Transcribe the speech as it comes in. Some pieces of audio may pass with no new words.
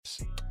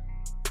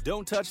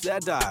Don't touch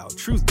that dial.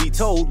 Truth Be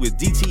Told with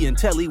DT and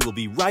Telly will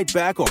be right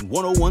back on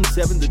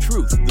 1017 The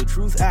Truth, The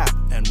Truth app,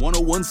 and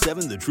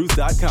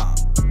 1017thetruth.com.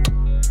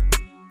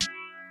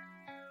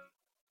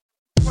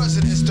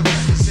 Presidents to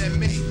represent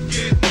me.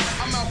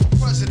 I'm out for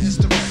presidents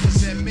to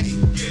represent me.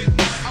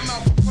 I'm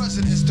out for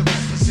presidents to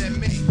represent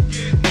me.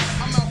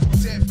 I'm out for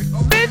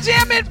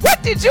Benjamin,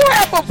 what did you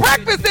have for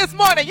breakfast this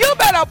morning? You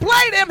better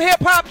play them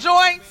hip-hop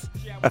joints.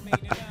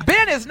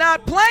 Ben is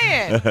not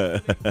playing.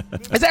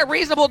 Is that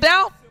Reasonable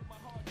Doubt?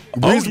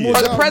 Reasonable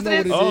Or the Doubt,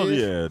 president? you know what it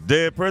is. Oh, yeah.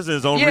 Dead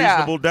presidents on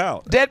Reasonable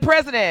Doubt. Dead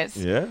presidents.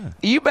 Yeah.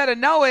 You better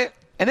know it.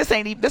 And this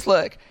ain't even, this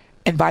look.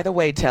 And by the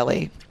way,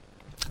 Telly,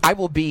 I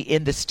will be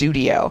in the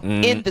studio,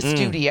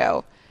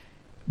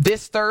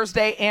 this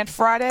Thursday and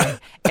Friday.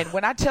 And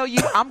when I tell you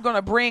I'm going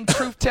to bring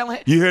truth telling.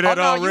 You hear that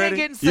no, already? You ain't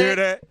getting sick. You hear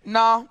that?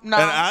 No. And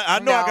I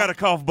know I got a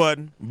cough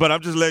button, but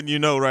I'm just letting you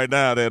know right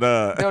now that.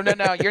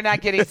 No. You're not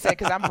getting sick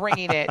because I'm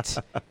bringing it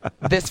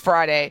this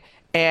Friday.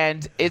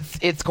 And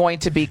it's going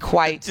to be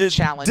quite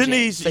challenging.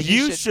 Denise, so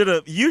you should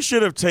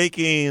have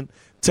taken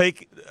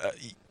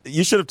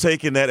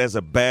that as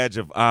a badge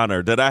of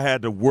honor that I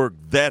had to work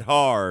that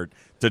hard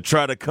to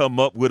try to come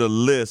up with a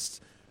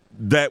list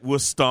that will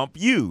stomp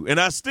you, and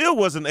I still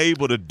wasn't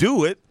able to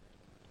do it.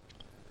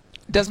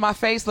 Does my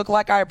face look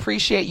like I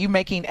appreciate you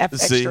making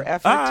extra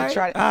effort to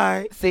try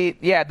to see?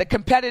 Yeah, the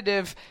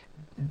competitive.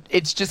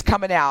 It's just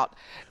coming out.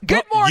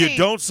 Good morning, you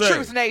don't say.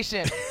 Truth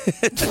Nation.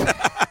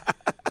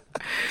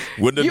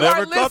 Wouldn't have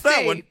never caught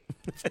that one.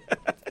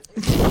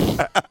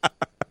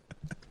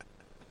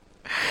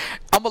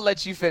 I'm gonna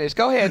let you finish.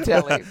 Go ahead,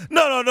 Telly.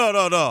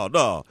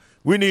 No.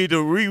 We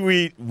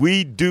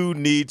do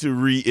need to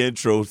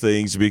re-intro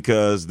things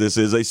because this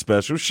is a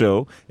special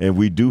show, and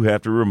we do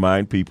have to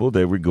remind people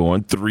that we're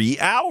going 3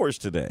 hours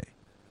today.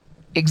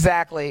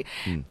 Exactly.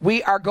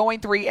 We are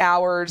going 3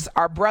 hours.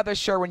 Our brother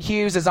Sherwin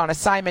Hughes is on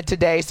assignment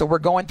today, so we're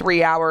going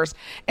 3 hours.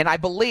 And I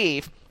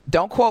believe,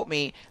 don't quote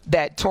me,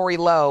 that Tory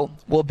Lowe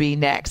will be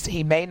next.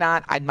 He may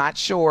not. I'm not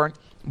sure.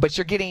 But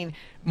you're getting,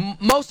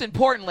 most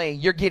importantly,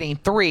 you're getting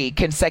 3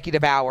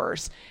 consecutive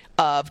hours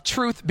of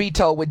Truth Be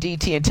Told with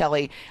DT and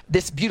Telly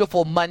this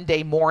beautiful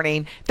Monday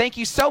morning. Thank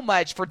you so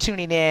much for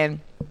tuning in.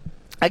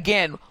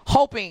 Again,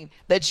 hoping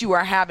that you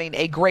are having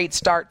a great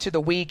start to the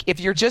week. If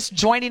you're just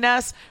joining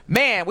us,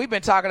 man, we've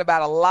been talking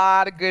about a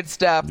lot of good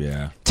stuff.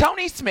 Yeah.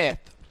 Tony Smith,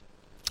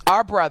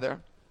 our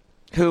brother,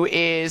 who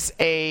is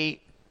a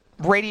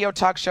radio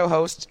talk show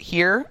host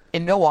here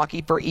in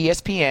Milwaukee for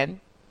ESPN,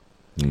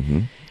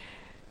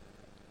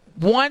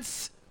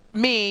 wants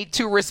me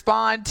to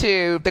respond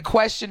to the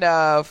question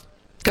of,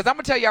 because I'm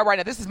going to tell y'all right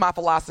now, this is my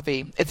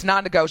philosophy. It's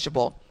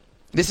non-negotiable.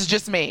 This is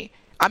just me.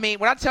 I mean,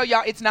 when I tell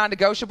y'all it's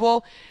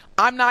non-negotiable,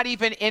 I'm not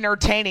even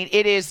entertaining.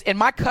 It is, and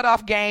my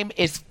cutoff game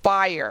is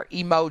fire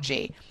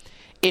emoji.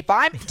 If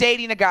I'm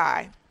dating a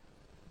guy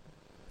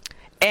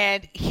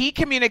and he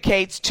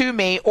communicates to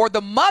me, or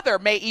the mother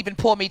may even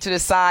pull me to the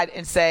side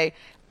and say,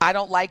 I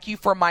don't like you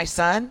for my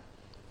son.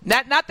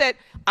 Not that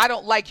I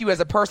don't like you as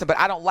a person, but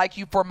I don't like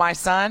you for my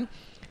son.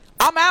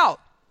 I'm out.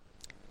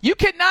 You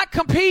cannot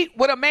compete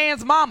with a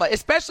man's mama,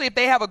 especially if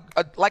they have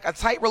a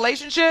tight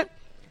relationship.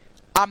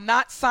 I'm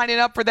not signing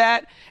up for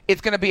that.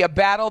 It's going to be a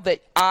battle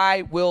that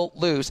I will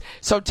lose.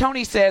 So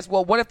Tony says,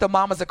 well, what if the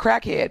mama's a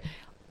crackhead?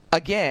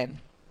 Again,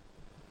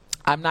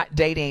 I'm not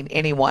dating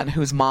anyone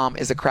whose mom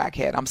is a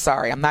crackhead. I'm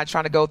sorry. I'm not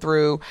trying to go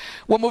through.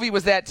 What movie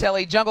was that,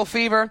 Telly? Jungle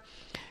Fever?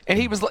 And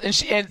he was,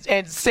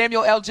 and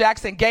Samuel L.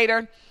 Jackson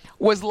Gator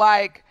was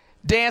like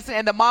dancing,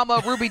 and the mama,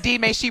 Ruby Dee,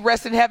 may she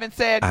rest in heaven,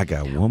 said, I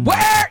got one more.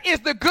 Where is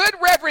the good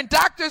Reverend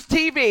Doctor's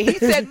TV? He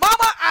said,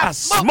 Mama, I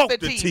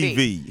smoked the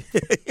TV.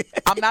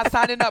 I'm not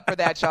signing up for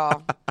that,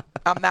 y'all.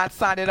 I'm not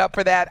signing up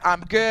for that. I'm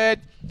good.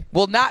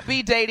 Will not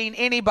be dating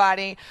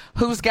anybody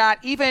who's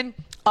got even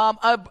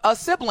a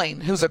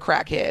sibling who's a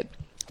crackhead.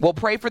 We'll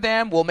pray for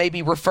them. We'll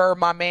maybe refer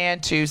my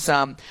man to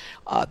some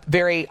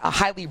very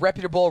highly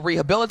reputable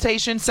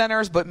rehabilitation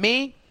centers. But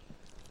me,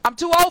 I'm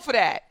too old for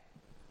that.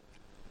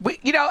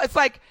 It's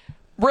like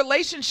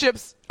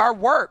relationships are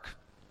work.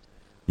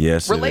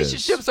 Yes,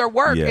 relationships are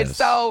work. Yes. And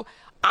so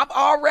I'm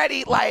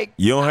already like,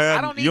 you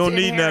don't need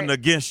inherit. nothing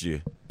against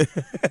you.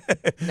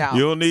 No.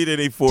 You don't need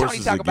any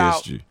forces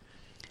against you.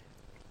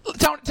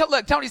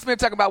 Tony Smith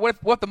talking about what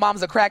if the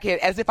mom's a crackhead,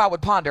 as if I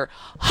would ponder,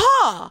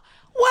 well,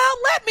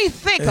 let me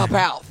think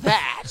about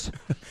that.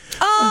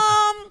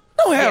 I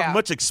don't have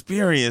much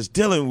experience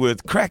dealing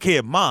with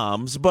crackhead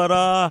moms, but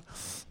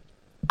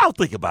I'll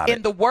think about it.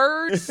 In the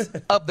words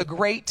of the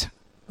great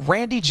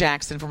Randy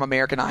Jackson from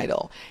American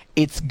Idol,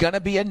 it's going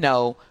to be a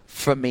no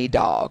from me,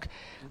 dog.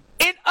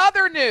 In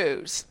other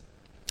news,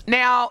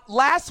 now,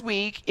 last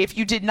week, if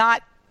you did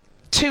not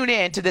tune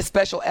in to this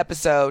special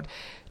episode,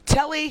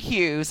 Telly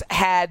Hughes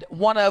had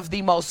one of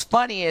the most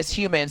funniest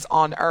humans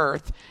on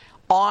earth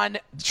on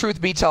Truth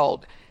Be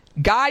Told.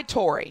 Guy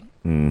Torrey.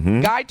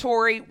 Guy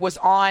Torrey was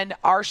on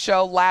our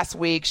show last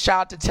week.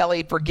 Shout out to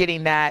Telly for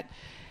getting that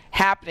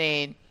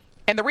happening.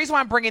 And the reason why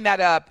I'm bringing that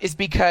up is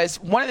because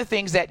one of the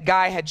things that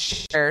Guy had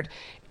shared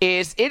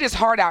is it is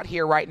hard out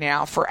here right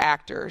now for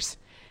actors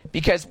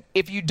because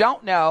if you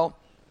don't know,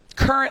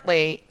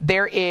 currently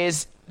there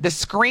is the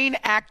Screen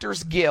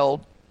Actors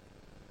Guild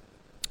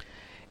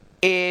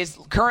is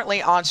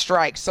currently on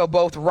strike. So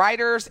both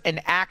writers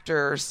and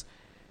actors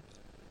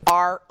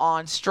are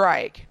on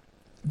strike.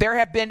 There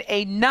have been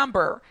a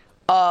number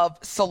of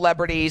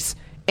celebrities,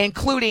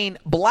 including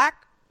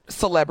black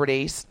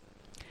celebrities,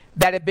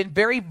 that have been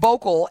very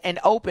vocal and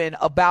open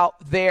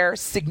about their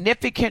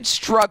significant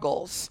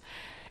struggles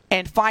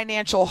and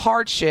financial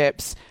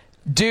hardships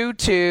due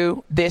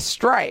to this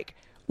strike.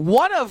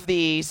 One of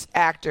these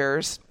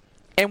actors,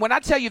 and when I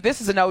tell you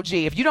this is an OG,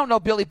 if you don't know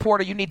Billy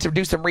Porter, you need to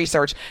do some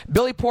research.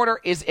 Billy Porter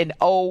is an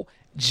OG.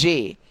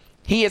 He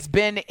has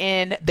been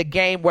in the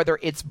game, whether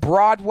it's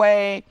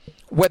Broadway,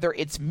 whether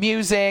it's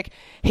music.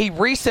 He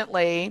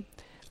recently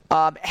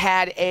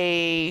had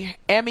a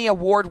Emmy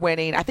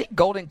Award-winning, I think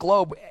Golden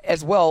Globe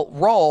as well,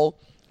 role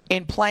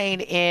in playing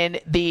in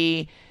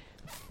the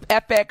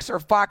FX or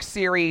Fox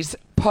series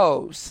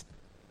Pose.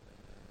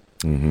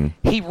 Mm-hmm.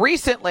 He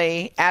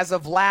recently, as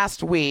of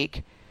last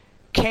week,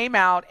 came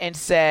out and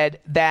said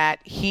that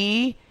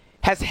he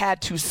has had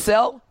to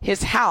sell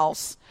his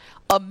house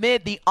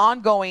amid the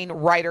ongoing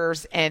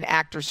writers and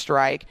actors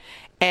strike,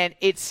 and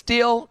it's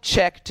still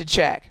check to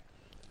check.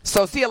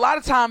 So, see, a lot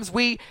of times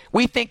we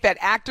think that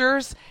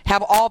actors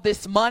have all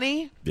this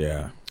money,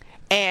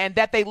 and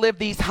that they live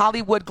these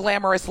Hollywood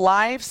glamorous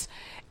lives,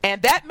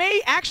 and that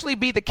may actually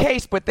be the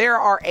case, but there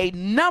are a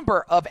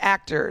number of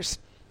actors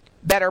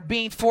that are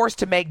being forced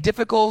to make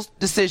difficult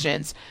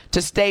decisions to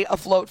stay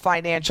afloat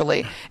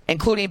financially,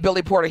 including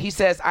Billy Porter. He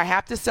says, I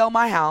have to sell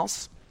my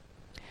house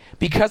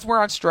because we're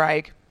on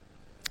strike,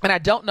 and I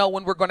don't know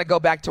when we're going to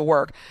go back to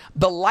work.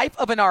 The life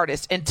of an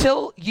artist,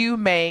 until you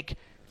make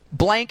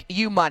blank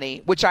you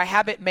money, which I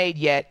haven't made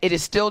yet, it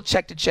is still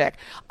check to check.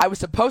 I was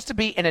supposed to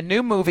be in a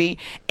new movie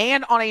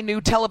and on a new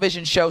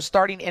television show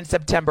starting in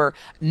September.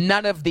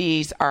 None of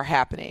these are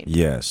happening.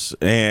 Yes.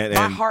 And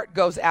my heart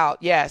goes out.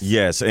 Yes.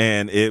 Yes.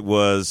 And it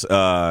was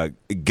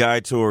Guy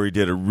Torrey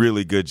did a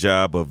really good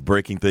job of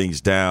breaking things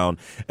down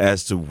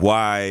as to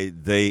why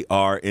they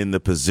are in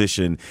the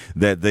position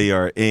that they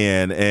are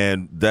in.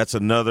 And that's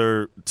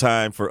another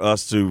time for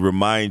us to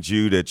remind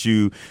you that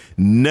you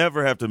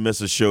never have to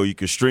miss a show. You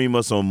can stream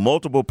us on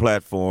multiple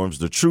platforms,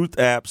 the Truth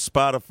app,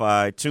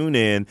 Spotify,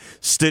 TuneIn,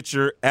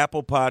 Stitcher,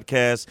 Apple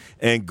Podcasts,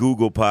 and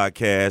Google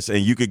Podcasts.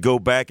 And you could go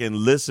back and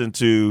listen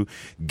to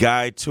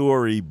Guy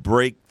Torrey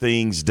break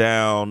things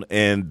down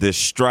and this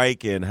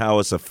strike and how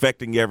it's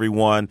affecting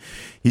everyone.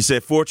 He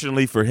said,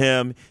 fortunately for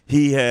him,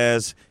 he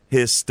has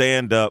his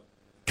stand-up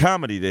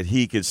comedy that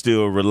he could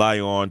still rely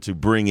on to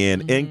bring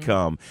in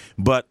income.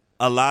 But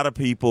a lot of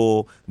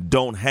people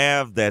don't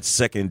have that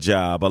second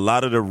job. A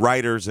lot of the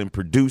writers and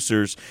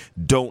producers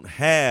don't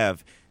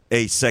have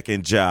a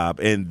second job,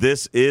 and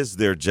this is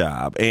their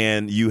job.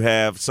 And you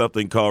have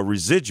something called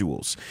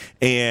residuals,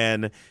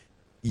 and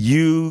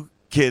you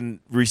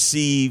can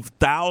receive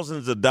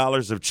thousands of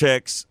dollars of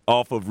checks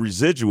off of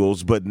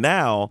residuals, but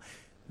now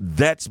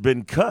that's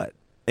been cut.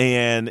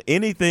 And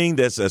anything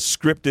that's a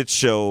scripted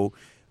show,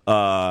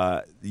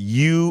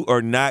 you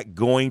are not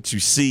going to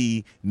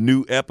see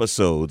new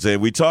episodes. And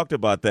we talked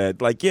about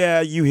that. Like, yeah,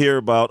 you hear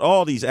about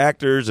all these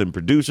actors and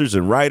producers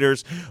and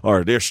writers,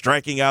 or they're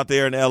striking out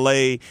there in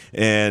L.A.,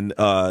 and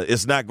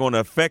it's not going to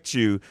affect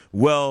you.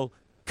 Well,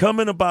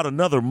 coming about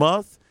another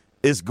month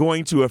is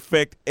going to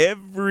affect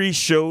every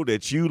show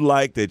that you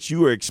like, that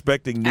you are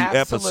expecting new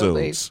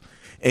episodes.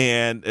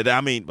 And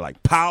I mean,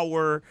 like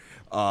Power,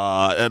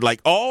 and like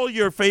all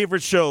your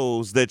favorite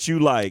shows that you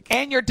like,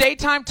 and your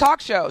daytime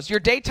talk shows. Your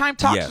daytime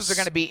talk shows are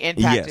going to be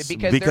impacted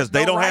because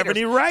they don't have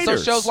any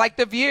writers. So shows like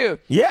The View,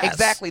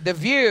 exactly, The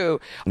View,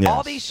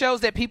 all these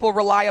shows that people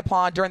rely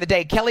upon during the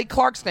day. Kelly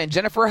Clarkson,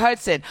 Jennifer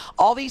Hudson,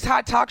 all these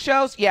hot talk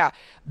shows.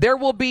 There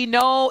will be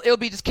it'll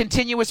be just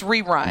continuous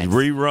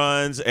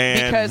reruns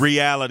and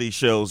reality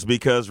shows,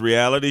 because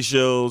reality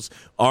shows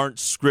aren't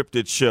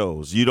scripted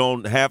shows. You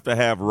don't have to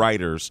have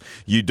writers.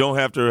 You don't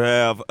have to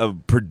have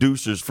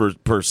producers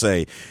per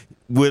se.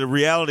 With a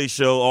reality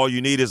show, all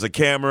you need is a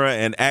camera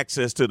and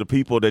access to the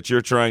people that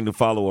you're trying to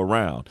follow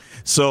around.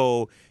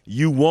 So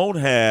you won't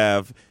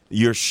have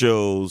your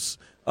shows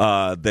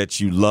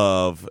that you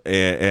love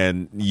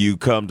and you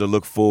come to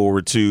look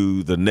forward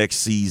to the next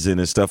season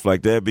and stuff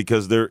like that,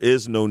 because there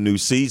is no new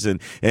season,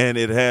 and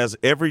it has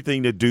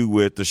everything to do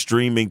with the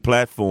streaming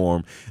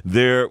platform.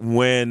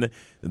 When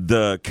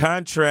the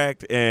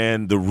contract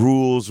and the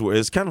rules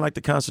it's kind of like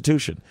the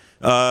Constitution,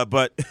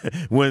 but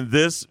when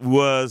this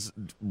was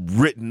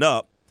written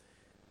up,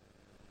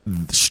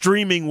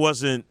 streaming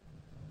wasn't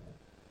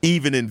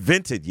even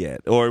invented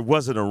yet, or it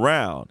wasn't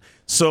around.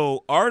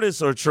 So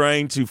artists are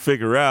trying to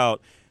figure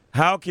out,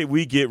 how can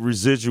we get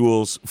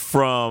residuals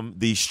from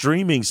the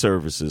streaming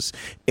services?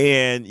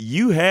 And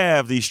you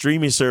have these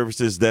streaming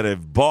services that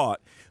have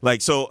bought,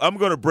 so I'm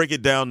going to break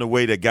it down the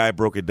way that Guy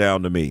broke it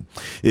down to me.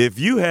 If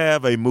you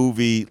have a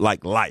movie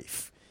like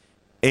Life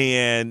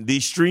and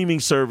these streaming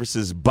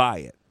services buy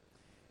it,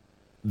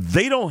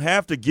 they don't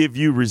have to give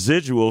you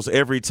residuals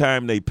every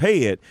time they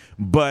pay it,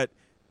 but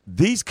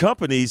these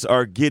companies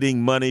are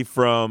getting money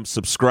from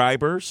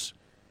subscribers,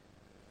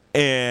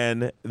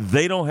 and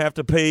they don't have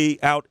to pay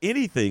out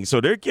anything.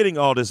 So they're getting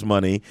all this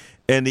money,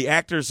 and the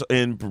actors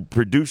and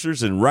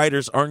producers and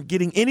writers aren't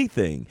getting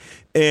anything.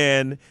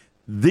 And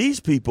these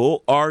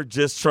people are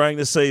just trying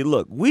to say,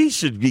 look, we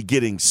should be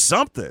getting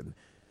something.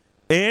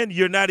 And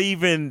you're not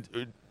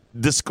even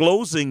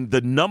disclosing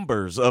the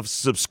numbers of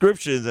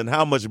subscriptions and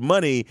how much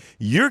money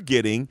you're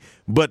getting.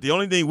 But the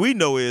only thing we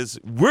know is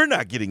we're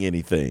not getting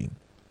anything.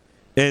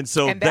 And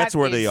so that's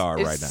where they are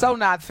right now. It's so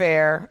not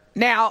fair.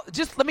 Now,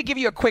 just let me give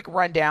you a quick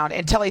rundown.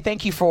 And Telly,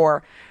 thank you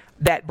for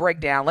that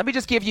breakdown. Let me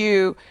just give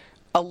you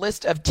a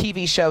list of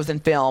TV shows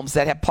and films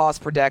that have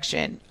paused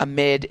production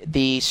amid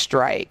the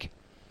strike.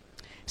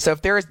 So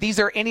if these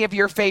are any of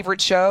your favorite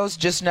shows,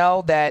 just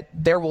know that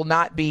there will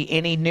not be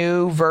any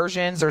new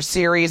versions or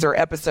series or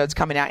episodes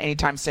coming out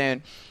anytime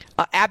soon.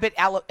 Abbott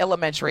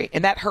Elementary,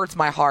 and that hurts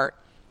my heart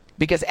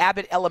because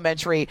Abbott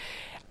Elementary,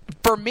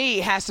 for me,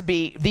 has to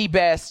be the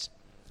best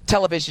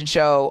television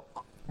show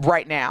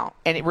right now.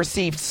 And it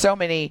received so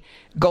many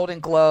Golden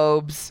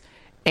Globes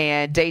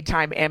and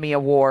Daytime Emmy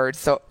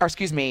Awards.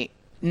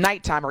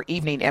 Nighttime or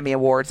evening Emmy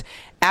Awards.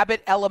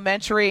 Abbott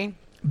Elementary,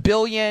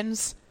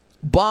 Billions,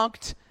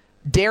 Bunked,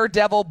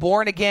 Daredevil,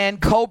 Born Again,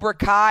 Cobra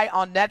Kai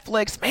on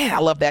Netflix. Man, I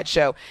love that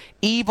show.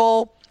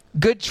 Evil,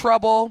 Good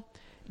Trouble,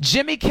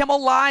 Jimmy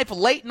Kimmel Live,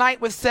 Late Night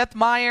with Seth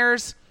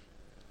Meyers,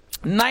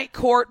 Night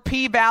Court,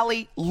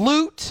 P-Valley,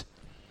 Loot,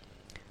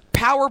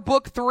 Power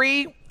Book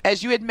 3,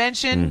 as you had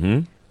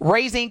mentioned,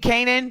 Raising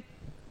Kanan,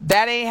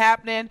 that ain't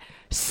happening.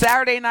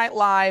 Saturday Night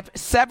Live,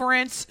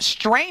 Severance,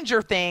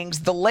 Stranger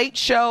Things, The Late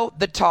Show,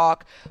 The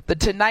Talk, The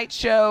Tonight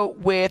Show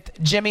with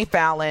Jimmy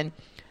Fallon,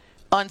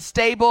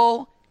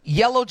 Unstable,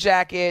 Yellow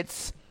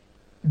Jackets.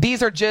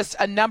 These are just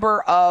a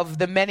number of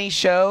the many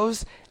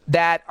shows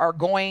that are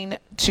going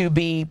to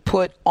be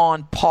put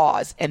on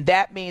pause. And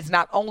that means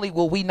not only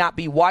will we not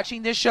be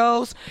watching the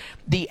shows,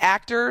 the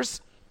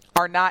actors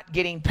are not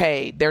getting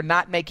paid. They're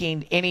not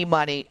making any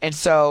money. And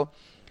so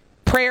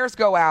prayers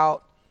go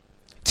out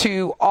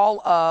to all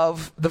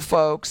of the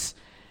folks,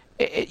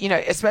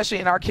 especially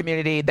in our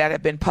community that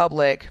have been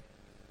public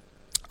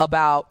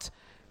about,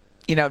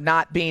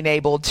 not being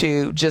able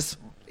to just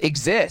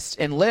exist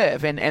and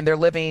live, and they're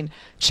living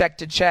check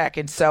to check.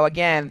 And so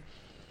again,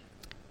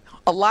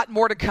 a lot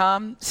more to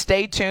come.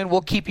 Stay tuned.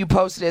 We'll keep you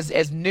posted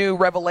as new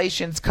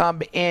revelations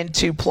come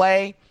into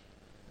play.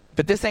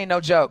 But this ain't no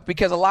joke,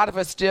 because a lot of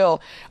us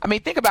still,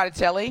 think about it,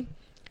 Telly.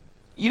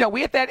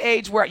 We at that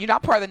age where you're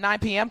not part of the 9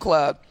 p.m.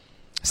 club.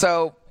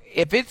 So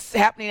if it's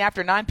happening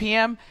after 9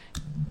 p.m.,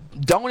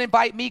 don't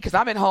invite me, because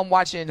I'm at home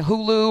watching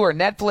Hulu or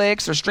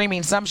Netflix or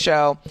streaming some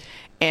show.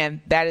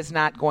 And that is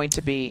not going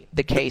to be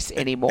the case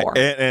anymore.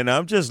 And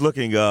I'm just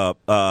looking up.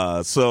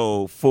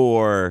 So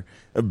for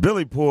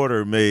Billy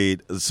Porter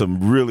made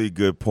some really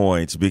good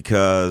points,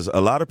 because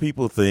a lot of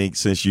people think,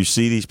 since you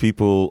see these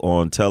people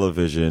on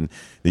television,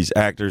 these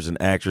actors and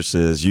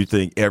actresses, you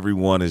think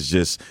everyone is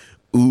just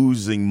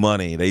oozing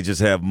money. They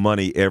just have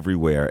money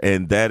everywhere.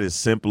 And that is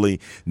simply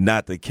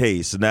not the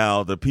case.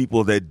 Now, the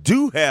people that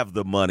do have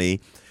the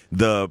money,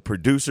 the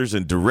producers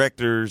and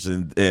directors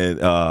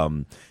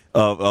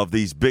of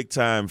these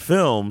big-time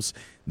films,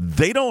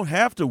 they don't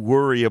have to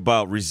worry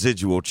about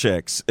residual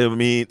checks.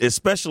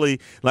 Especially,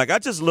 I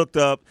just looked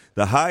up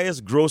the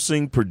highest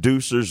grossing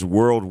producers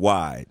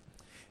worldwide.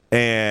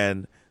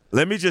 And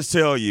let me just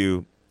tell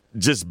you,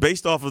 just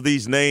based off of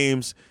these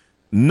names,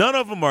 none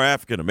of them are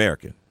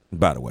African-American,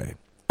 by the way.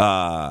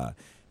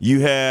 You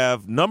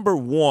have number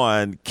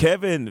one,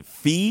 Kevin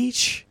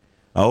Feige.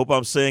 I hope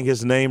I'm saying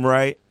his name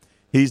right.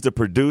 He's the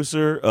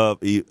producer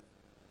of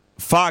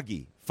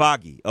Foggy.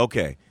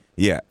 Okay.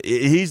 Yeah,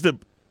 he's the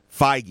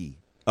Feige.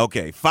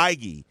 Okay,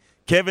 Feige.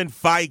 Kevin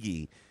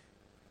Feige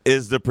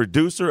is the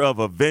producer of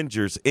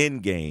Avengers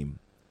Endgame.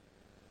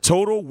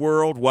 Total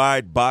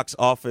worldwide box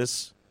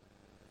office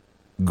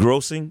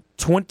grossing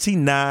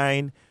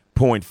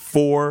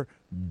 $29.4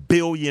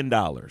 billion.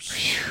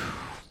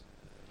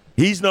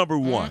 He's number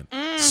one.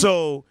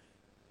 So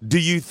do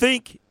you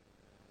think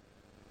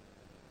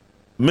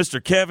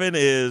Mr. Kevin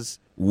is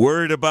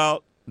worried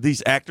about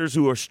these actors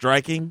who are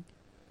striking?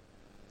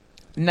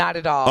 Not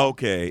at all.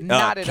 Okay.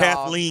 Not at all.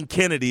 Kathleen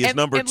Kennedy is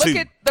number two. Look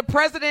at the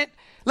president.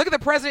 Look at the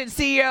president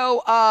and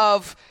CEO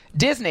of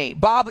Disney,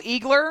 Bob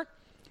Iger.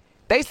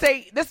 They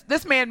say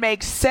this man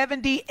makes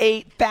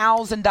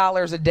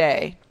 $78,000 a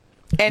day.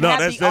 And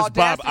that's Bob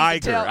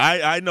Iger.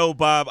 I know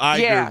Bob Iger.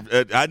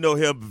 Yeah. I know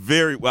him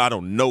very well. I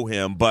don't know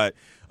him, but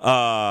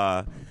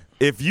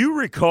if you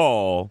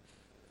recall,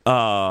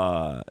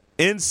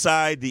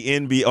 inside the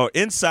NBA or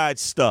Inside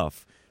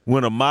Stuff,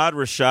 when Ahmad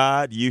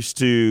Rashad used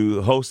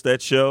to host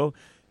that show,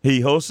 he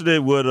hosted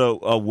it with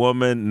a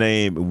woman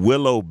named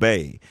Willow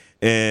Bay.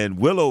 And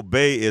Willow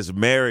Bay is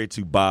married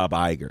to Bob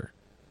Iger.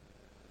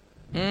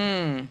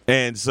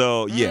 And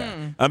so,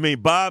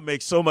 Bob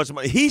makes so much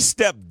money. He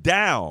stepped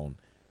down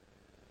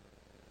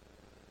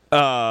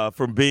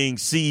from being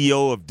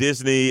CEO of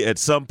Disney at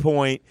some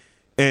point.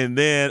 And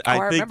then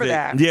I think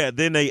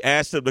then they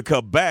asked him to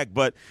come back.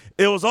 But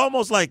it was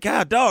almost like,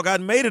 God, dog, I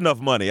made enough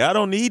money. I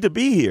don't need to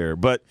be here.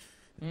 But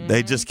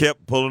they just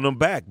kept pulling them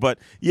back. But,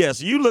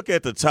 yes, you look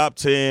at the top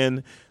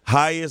 10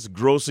 highest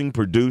grossing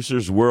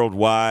producers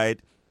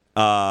worldwide,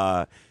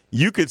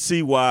 you could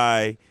see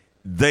why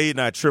they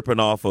not tripping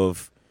off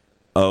of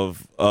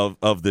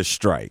this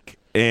strike.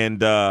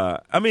 And,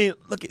 I mean,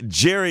 look at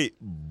Jerry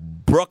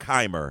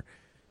Bruckheimer,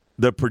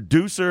 the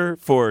producer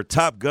for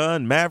Top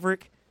Gun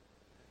Maverick,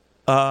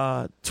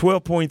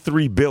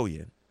 $12.3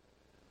 billion.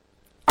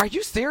 Are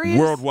you serious?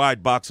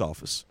 Worldwide box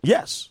office.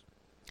 Yes.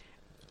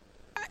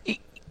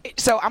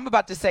 So I'm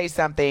about to say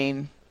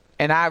something,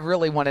 and I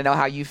really want to know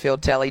how you feel,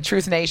 Telly.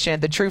 Truth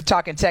Nation, the Truth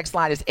Talking text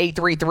line is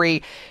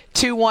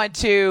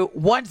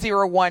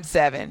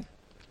 833-212-1017.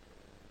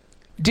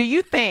 Do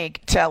you think,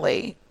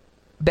 Telly,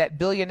 that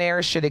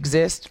billionaires should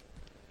exist?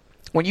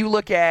 When you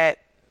look at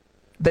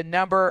the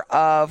number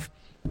of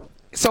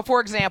 – so,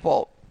 for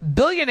example,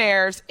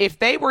 billionaires, if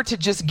they were to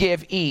just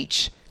give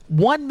each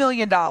 $1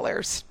 million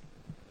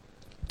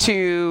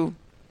to,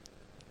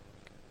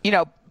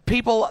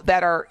 people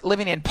that are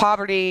living in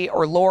poverty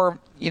or lower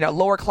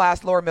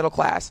class, lower middle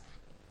class,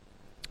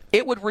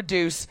 it would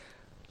reduce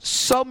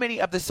so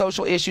many of the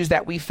social issues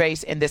that we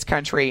face in this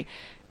country,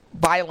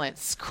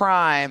 violence,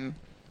 crime.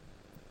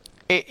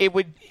 It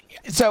would.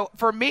 So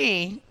for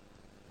me,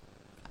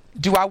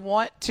 do I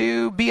want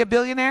to be a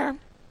billionaire?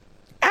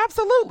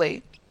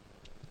 Absolutely.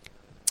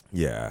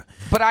 Yeah.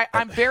 But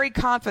I'm very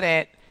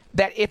confident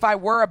that if I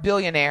were a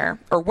billionaire,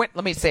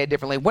 let me say it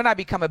differently, when I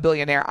become a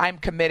billionaire, I'm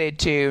committed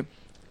to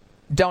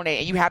donate,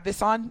 and you have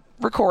this on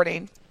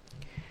recording,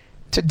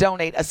 to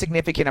donate a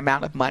significant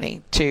amount of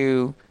money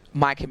to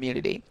my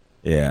community.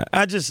 Yeah,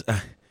 I just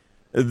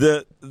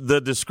the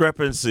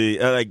discrepancy,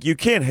 like you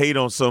can't hate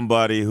on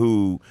somebody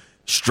who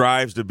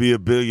strives to be a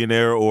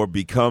billionaire or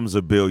becomes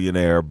a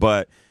billionaire,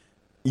 but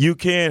you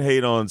can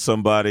hate on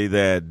somebody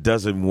that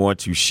doesn't want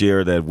to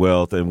share that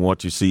wealth and want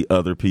to see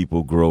other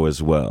people grow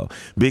as well.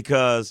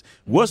 Because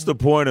what's the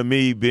point of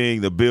me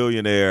being the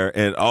billionaire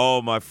and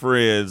all my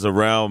friends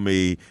around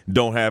me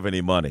don't have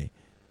any money?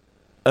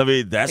 I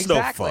mean, that's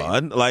exactly. No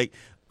fun. Like,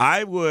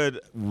 I would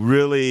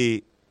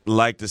really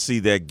like to see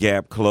that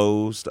gap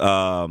closed.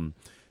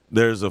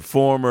 There's a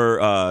former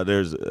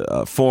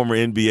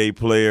NBA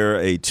player,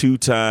 a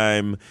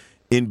two-time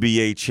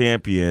NBA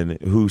champion,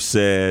 who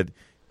said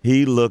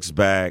he looks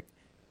back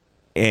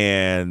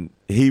and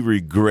he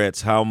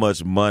regrets how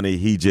much money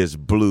he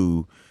just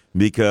blew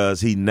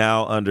because he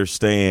now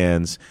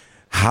understands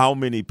how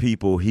many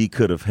people he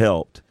could have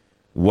helped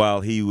while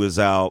he was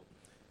out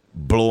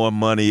blowing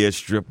money at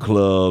strip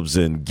clubs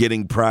and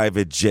getting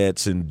private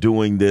jets and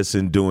doing this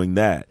and doing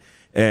that.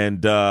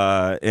 And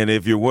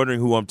if you're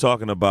wondering who I'm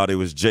talking about, it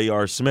was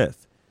J.R.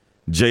 Smith.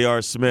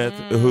 J.R. Smith,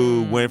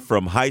 who went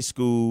from high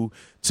school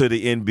to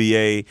the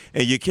NBA,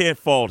 and you can't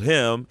fault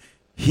him.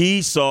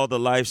 He saw the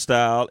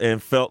lifestyle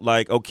and felt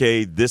like,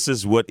 okay, this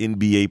is what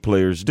NBA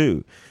players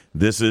do.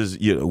 This is,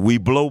 we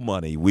blow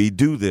money. We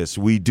do this.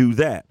 We do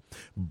that.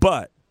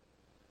 But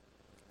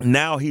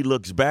now he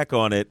looks back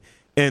on it,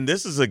 and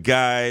this is a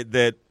guy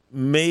that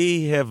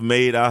may have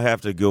made, I'll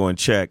have to go and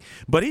check,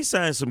 but he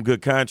signed some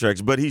good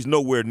contracts, but he's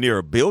nowhere near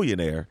a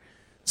billionaire.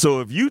 So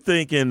if you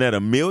thinking that a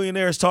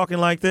millionaire is talking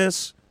like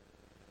this,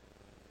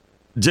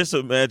 just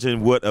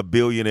imagine what a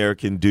billionaire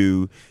can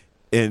do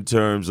in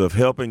terms of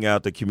helping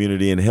out the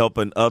community and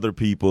helping other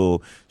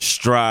people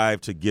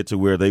strive to get to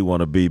where they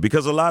want to be.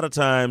 Because a lot of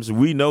times,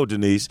 we know,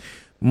 Denise,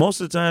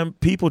 most of the time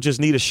people just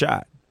need a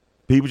shot.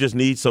 People just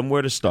need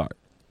somewhere to start.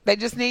 They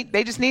just need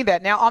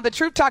that. Now, on the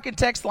Truth Talking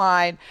text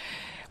line,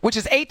 which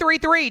is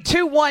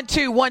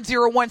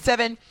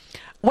 833-212-1017,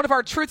 one of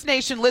our Truth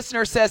Nation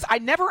listeners says, I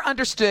never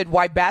understood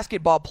why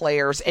basketball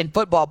players and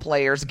football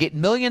players get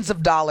millions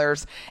of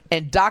dollars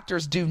and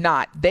doctors do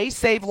not. They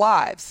save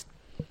lives.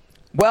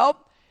 Well,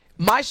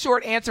 my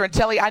short answer, and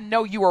Telly, I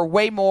know you are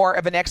way more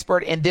of an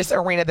expert in this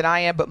arena than I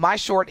am, but my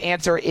short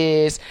answer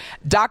is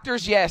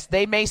doctors, yes,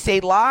 they may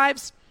save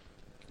lives,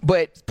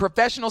 but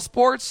professional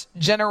sports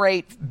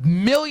generate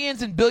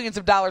millions and billions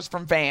of dollars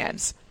from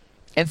fans.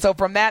 And so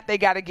from that, they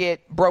got to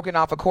get broken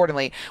off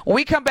accordingly. When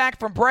we come back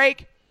from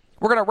break,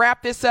 we're going to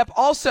wrap this up.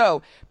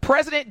 Also,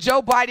 President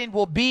Joe Biden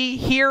will be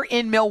here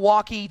in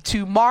Milwaukee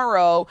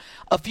tomorrow,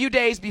 a few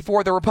days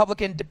before the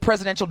Republican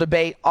presidential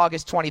debate,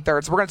 August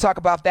 23rd. So we're going to talk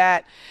about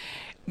that.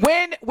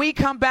 When we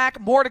come back,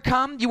 more to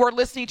come. You are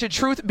listening to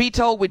Truth Be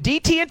Told with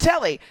DT and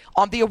Telly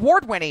on the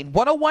award-winning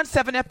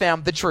 101.7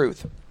 FM, The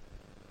Truth.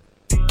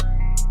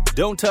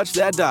 Don't touch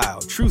that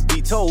dial. Truth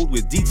Be Told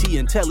with DT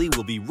and Telly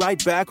will be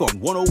right back on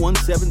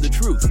 101.7 The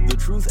Truth, The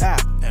Truth app,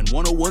 and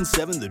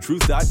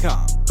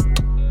 1017thetruth.com.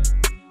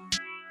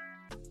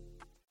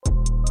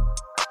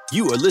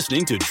 You are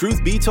listening to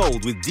Truth Be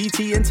Told with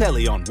DT and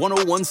Telly on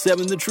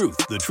 101.7 The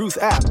Truth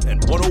app,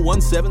 and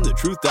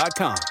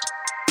 1017thetruth.com.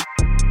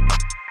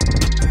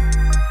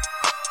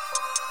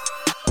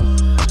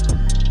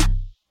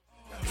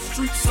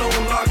 Streets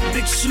on lock,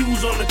 big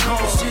shoes on the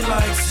car. She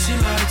likes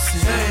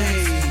it,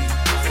 hey.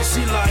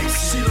 She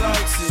likes it.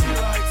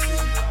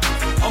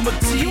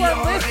 You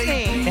are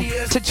listening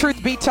to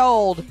Truth Be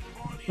Told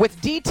with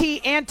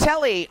DT and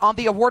Telly on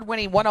the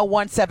award-winning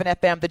 101.7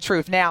 FM, The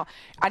Truth. Now,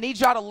 I need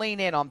y'all to lean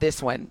in on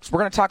this one. We're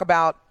going to talk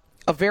about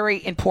a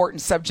very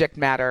important subject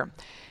matter.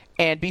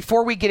 And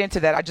before we get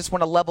into that, I just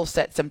want to level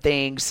set some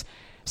things.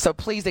 So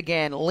please,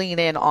 again, lean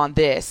in on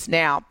this.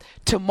 Now,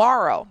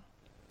 tomorrow,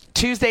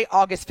 Tuesday,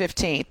 August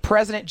 15th,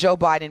 President Joe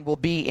Biden will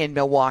be in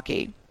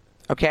Milwaukee.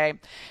 Okay?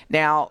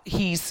 Now,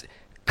 he's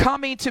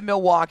coming to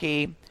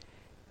Milwaukee.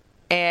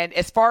 And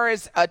as far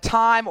as a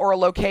time or a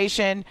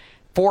location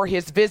for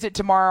his visit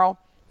tomorrow,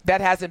 that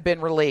hasn't been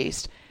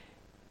released.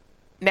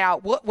 Now,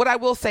 what I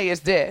will say is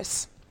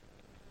this.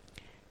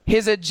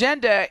 His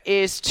agenda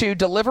is to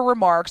deliver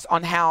remarks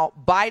on how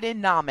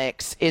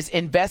Bidenomics is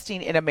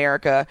investing in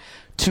America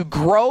to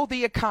grow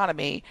the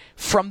economy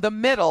from the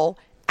middle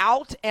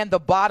out and the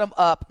bottom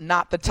up,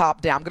 not the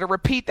top down. I'm going to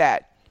repeat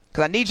that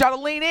because I need y'all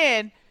to lean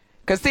in.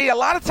 Because, see, a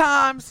lot of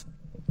times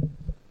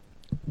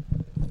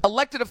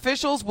elected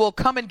officials will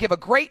come and give a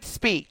great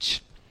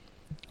speech.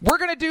 We're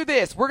going to do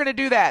this. We're going to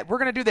do that. We're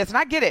going to do this. And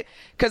I get it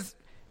because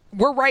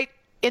we're right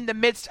in the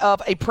midst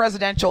of a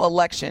presidential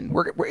election.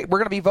 We're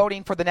going to be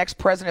voting for the next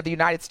president of the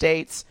United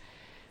States,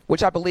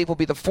 which I believe will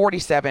be the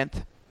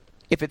 47th,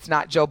 if it's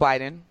not Joe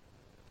Biden,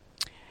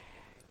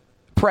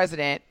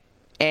 president.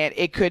 And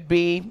it could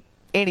be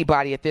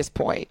anybody at this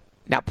point.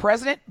 Now,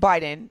 President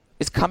Biden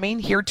is coming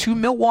here to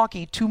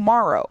Milwaukee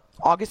tomorrow,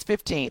 August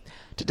 15th,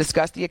 to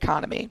discuss the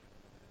economy.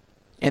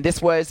 And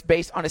this was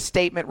based on a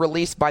statement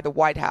released by the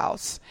White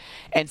House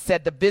and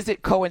said the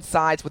visit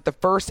coincides with the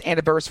first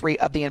anniversary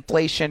of the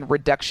Inflation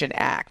Reduction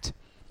Act.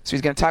 So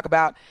he's going to talk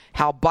about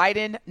how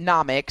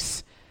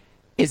Bidenomics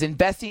is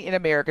investing in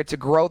America to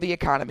grow the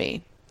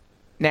economy.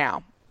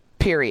 Now,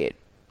 period.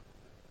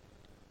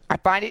 I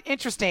find it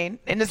interesting,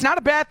 and it's not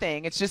a bad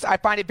thing. It's just I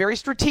find it very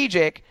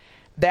strategic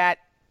that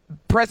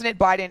President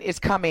Biden is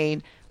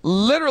coming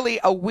literally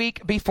a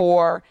week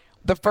before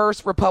the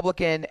first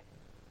Republican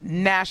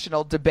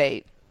national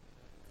debate,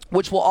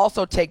 which will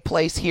also take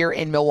place here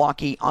in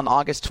Milwaukee on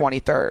August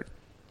 23rd.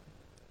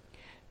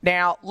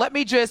 Now, let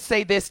me just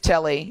say this,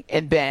 Telly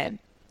and Ben,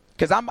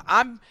 because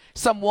I'm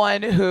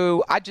someone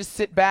who I just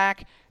sit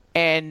back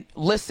and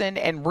listen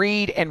and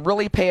read and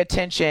really pay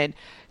attention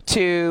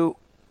to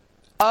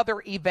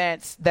other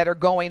events that are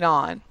going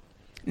on.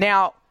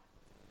 Now,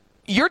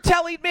 you're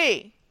telling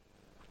me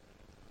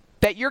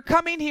that you're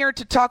coming here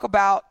to talk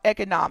about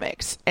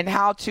economics and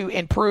how to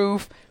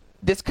improve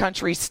this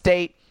country's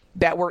state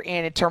that we're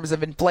in terms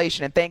of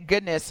inflation. And thank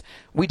goodness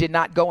we did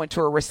not go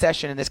into a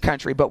recession in this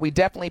country, but we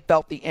definitely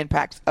felt the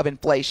impacts of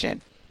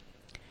inflation.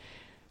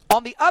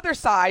 On the other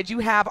side, you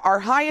have our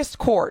highest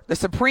court, the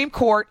Supreme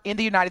Court in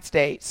the United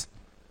States,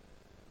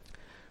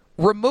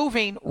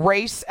 removing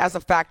race as a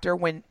factor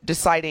when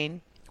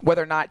deciding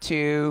whether or not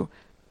to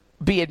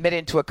be admitted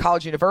into a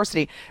college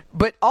university.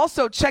 But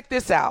also, check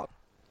this out.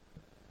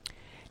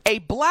 A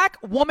black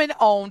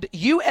woman-owned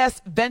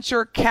U.S.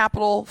 venture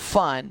capital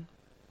fund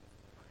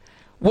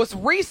was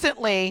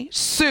recently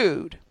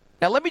sued.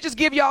 Now, let me just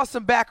give y'all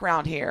some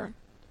background here.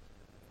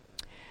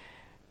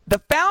 The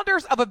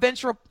founders of a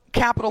venture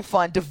capital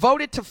fund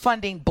devoted to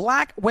funding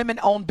black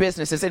women-owned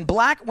businesses, and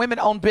black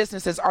women-owned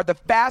businesses are the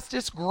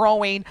fastest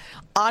growing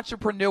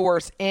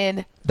entrepreneurs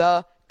in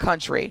the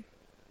country,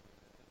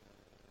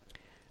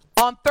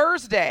 on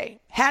Thursday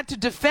had to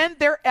defend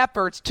their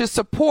efforts to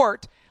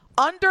support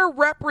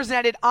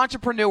underrepresented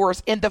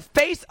entrepreneurs in the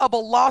face of a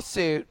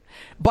lawsuit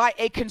by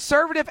a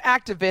conservative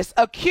activist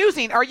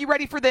accusing, are you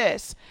ready for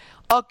this?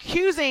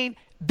 Accusing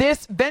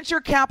this venture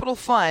capital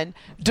fund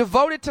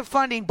devoted to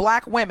funding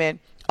black women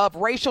of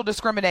racial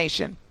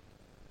discrimination.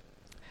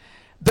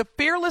 The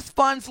Fearless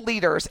Fund's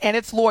leaders and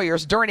its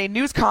lawyers during a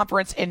news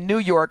conference in New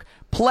York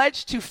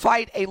pledged to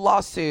fight a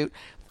lawsuit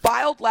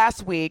filed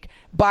last week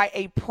by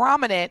a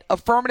prominent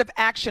affirmative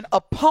action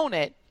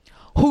opponent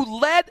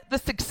who led the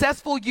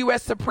successful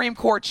U.S. Supreme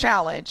Court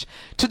challenge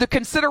to the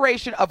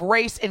consideration of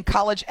race in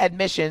college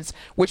admissions,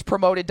 which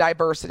promoted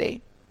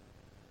diversity.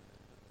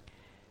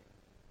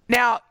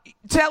 Now,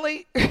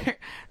 Telly,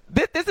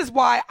 this is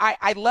why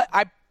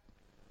I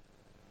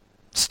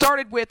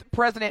started with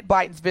President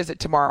Biden's visit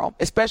tomorrow,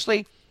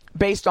 especially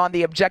based on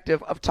the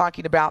objective of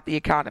talking about the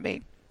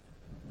economy.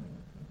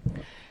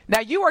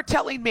 Now, you are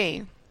telling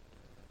me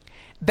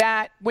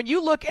that when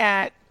you look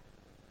at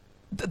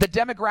the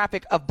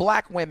demographic of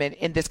black women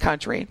in this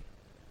country,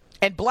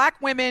 and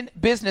black women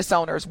business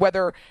owners,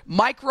 whether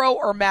micro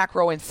or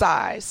macro in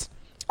size,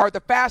 are the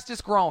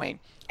fastest growing.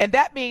 And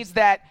that means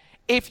that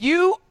if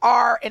you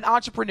are an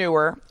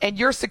entrepreneur and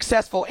you're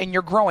successful and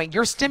you're growing,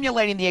 you're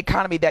stimulating the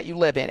economy that you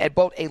live in at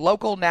both a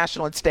local,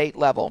 national, and state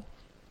level.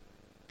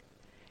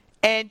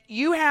 And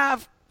you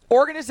have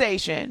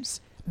organizations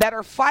that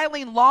are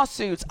filing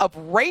lawsuits of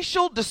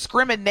racial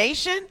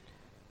discrimination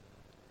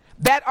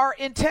that are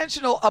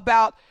intentional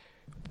about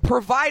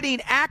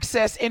providing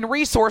access and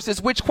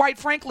resources, which, quite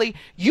frankly,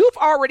 you've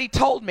already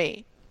told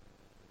me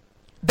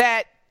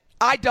that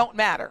I don't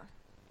matter.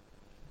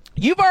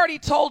 You've already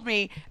told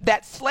me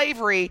that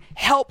slavery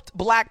helped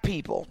black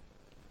people.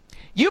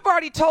 You've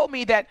already told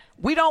me that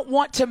we don't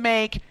want to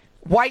make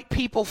white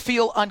people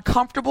feel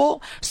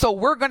uncomfortable, so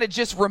we're going to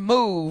just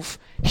remove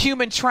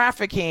human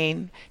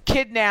trafficking,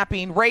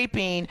 kidnapping,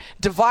 raping,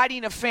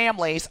 dividing of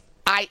families,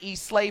 i.e.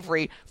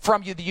 slavery,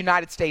 from the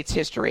United States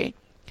history.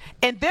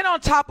 And then on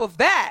top of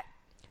that,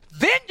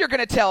 then you're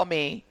going to tell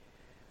me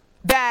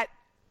that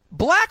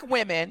black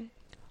women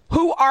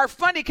who are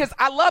funny, because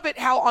I love it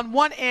how on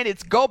one end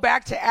it's go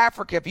back to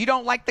Africa. If you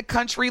don't like the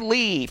country,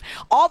 leave.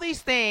 All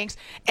these things.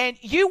 And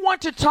you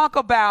want to talk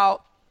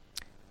about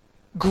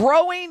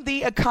growing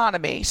the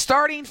economy,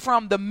 starting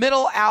from the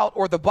middle out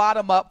or the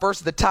bottom up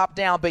versus the top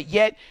down, but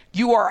yet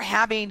you are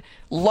having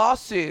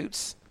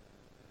lawsuits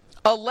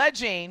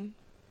alleging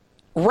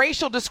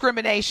racial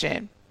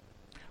discrimination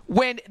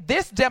when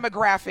this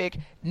demographic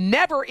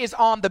never is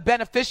on the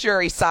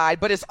beneficiary side,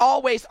 but is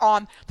always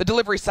on the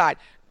delivery side.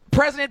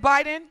 President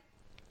Biden,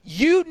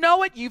 you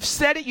know it, you've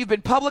said it, you've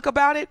been public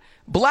about it.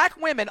 Black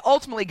women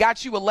ultimately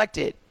got you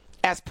elected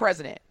as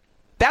president.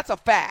 That's a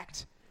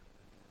fact.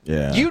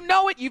 Yeah. You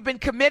know it, you've been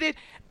committed.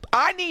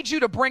 I need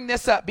you to bring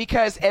this up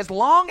because as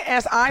long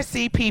as I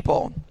see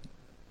people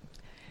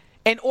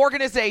and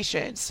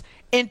organizations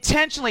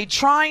intentionally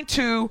trying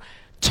to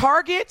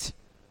target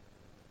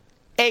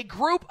a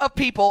group of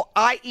people,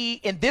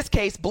 i.e. in this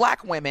case,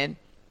 black women,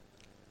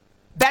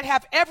 that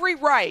have every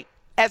right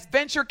as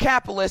venture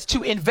capitalists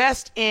to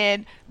invest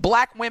in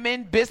black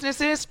women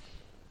businesses,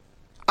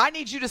 I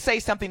need you to say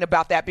something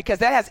about that because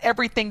that has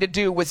everything to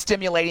do with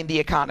stimulating the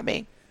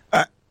economy.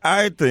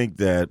 I think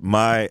that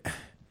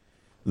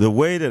the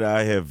way that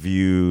I have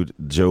viewed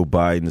Joe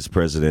Biden's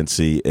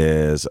presidency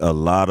is a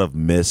lot of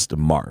missed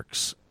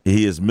marks.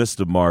 He has missed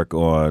the mark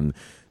on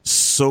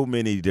so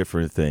many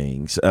different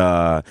things.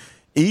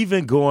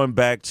 Even going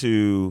back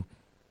to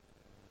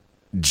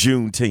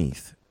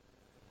Juneteenth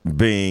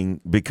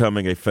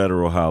becoming a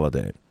federal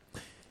holiday.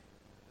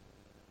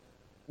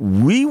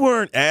 We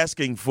weren't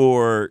asking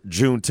for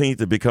Juneteenth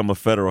to become a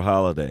federal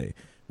holiday.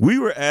 We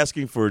were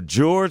asking for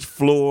George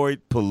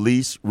Floyd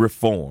police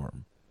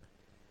reform.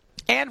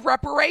 And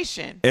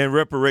reparation.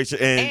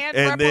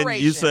 And then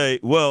you say,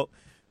 well,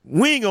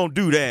 we ain't going to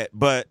do that,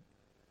 but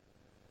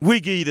we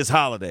give you this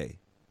holiday.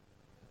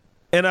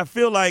 And I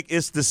feel like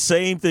it's the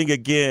same thing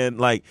again.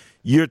 Like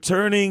you're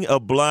turning a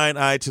blind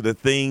eye to the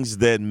things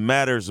that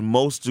matters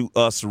most to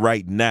us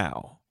right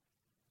now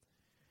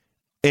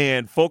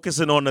and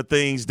focusing on the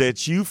things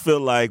that you feel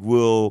like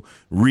will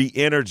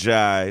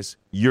re-energize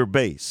your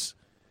base.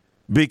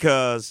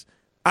 Because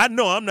I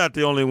know I'm not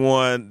the only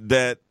one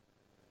that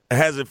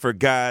hasn't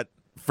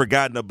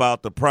forgotten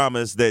about the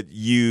promise that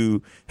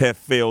you have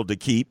failed to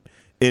keep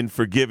in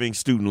forgiving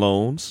student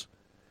loans.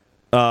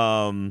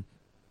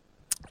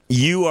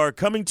 You are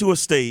coming to a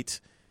state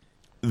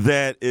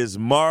that is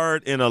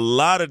marred in a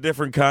lot of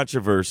different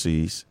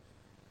controversies,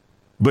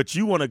 but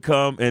you want to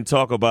come and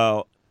talk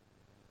about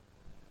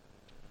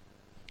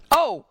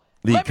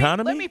the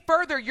economy? Let me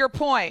further your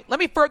point.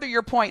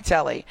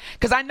 Telly,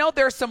 because I know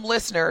there's some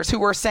listeners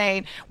who are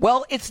saying,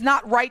 well, it's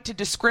not right to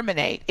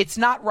discriminate. It's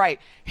not right.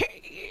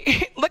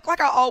 Look,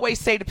 like I always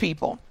say to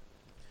people,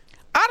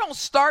 I don't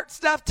start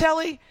stuff,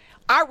 Telly.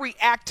 I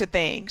react to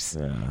things.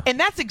 Yeah. And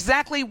that's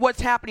exactly what's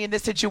happening in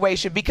this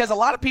situation because a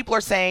lot of people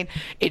are saying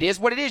it is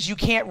what it is. You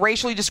can't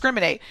racially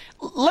discriminate.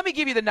 Let me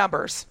give you the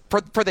numbers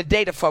for the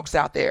data folks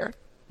out there.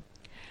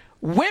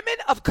 Women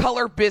of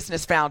color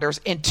business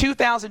founders in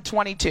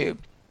 2022,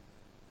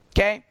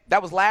 okay,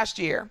 that was last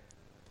year,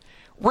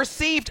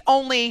 received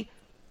only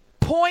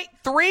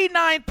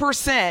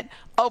 0.39%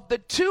 of the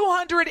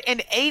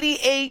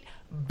 $288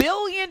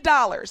 billion,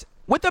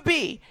 with a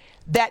B,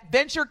 that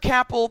venture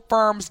capital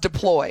firms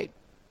deployed.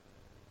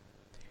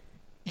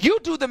 You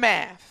do the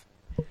math.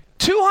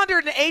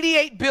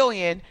 $288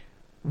 billion,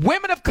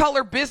 women of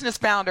color business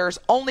founders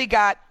only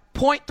got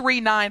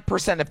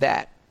 0.39% of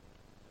that.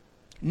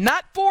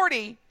 Not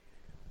 40,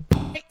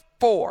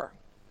 0.4.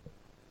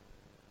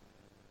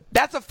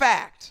 That's a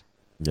fact.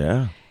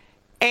 Yeah.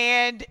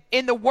 And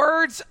in the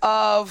words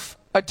of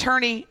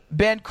attorney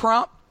Ben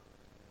Crump,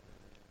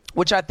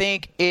 which I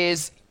think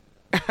is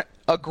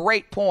a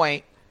great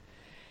point,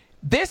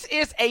 this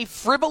is a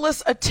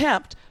frivolous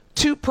attempt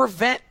to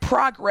prevent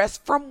progress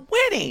from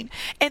winning.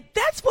 And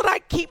that's what I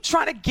keep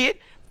trying to get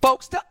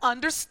folks to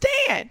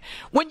understand.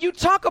 When you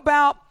talk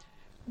about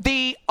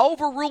the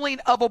overruling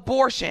of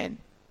abortion,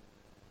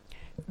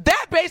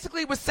 that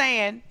basically was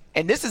saying,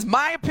 and this is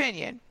my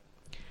opinion,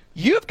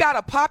 you've got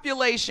a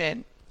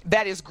population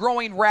that is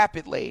growing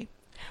rapidly.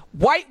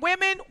 White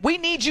women, we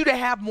need you to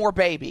have more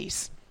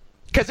babies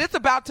because it's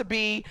about to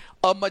be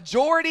a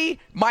majority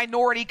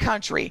minority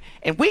country,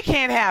 and we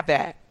can't have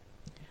that.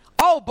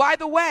 Oh, by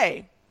the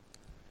way,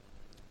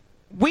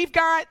 we've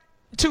got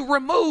to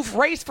remove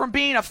race from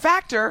being a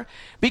factor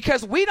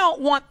because we don't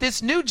want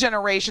this new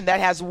generation that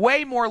has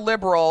way more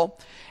liberal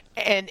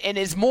and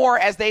is more,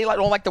 as they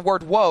don't like the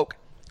word woke,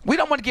 we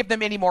don't want to give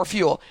them any more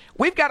fuel.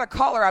 We've got a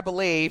caller, I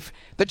believe.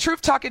 The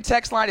Truth Talking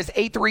text line is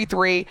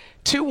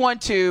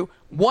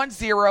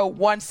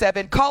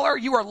 833-212-1017. Caller,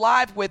 you are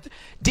live with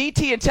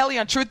DT and Telly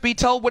on Truth Be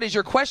Told. What is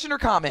your question or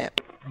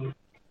comment?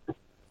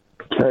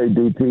 Hey,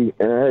 DT,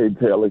 and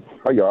hey, Telly.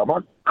 Hey, y'all,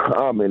 my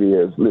comment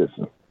is,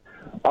 listen,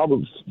 I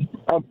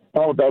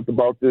found out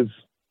about this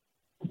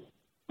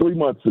 3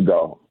 months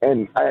ago,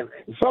 and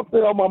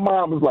something on my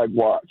mind was like,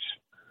 watch,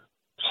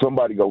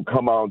 somebody go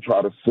come out and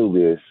try to sue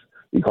this,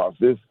 because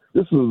this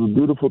is a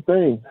beautiful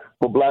thing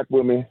for black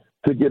women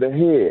to get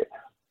ahead.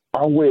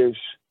 I wish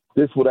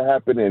this would have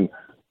happened in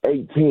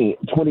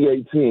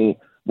 2018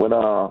 when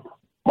my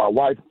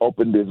wife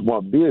opened this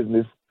one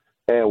business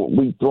and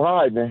we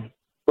thriving,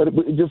 but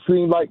it just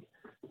seemed like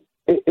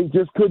it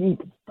just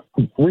couldn't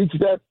reach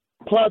that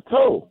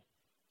plateau.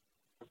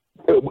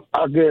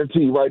 I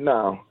guarantee you right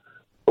now,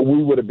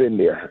 we would have been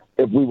there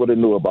if we would have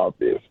knew about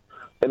this.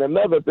 And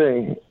another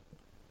thing,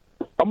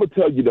 I'm going to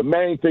tell you the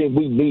main thing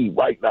we need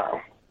right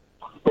now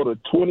for the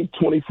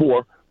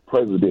 2024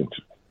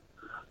 presidential.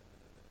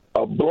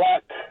 A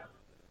black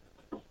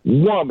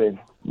woman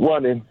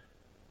running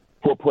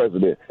for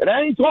president. And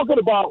I ain't talking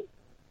about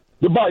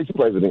the vice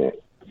president.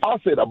 I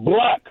said a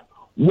black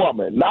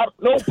woman, not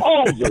no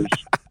posers,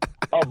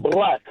 a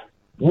black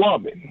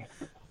woman.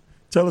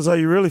 Tell us how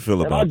you really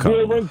feel about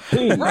Kamala.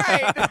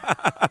 Right.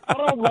 I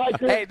don't like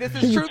her. Hey, this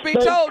is truth be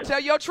told. Tell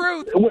your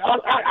truth.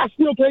 I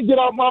still can't get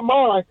out my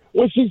mind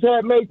when she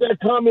said made that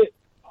comment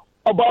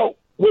about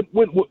they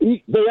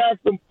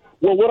asked him,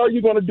 well, what are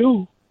you going to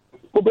do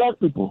for black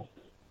people?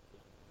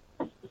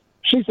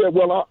 She said,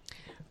 well,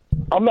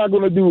 I'm not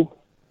going to do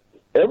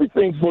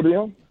everything for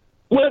them.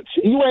 Which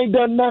you ain't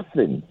done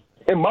nothing.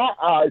 In my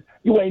eyes,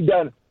 you ain't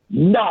done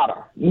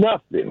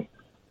nothing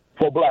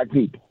for black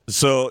people.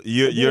 So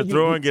you're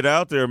throwing it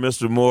out there,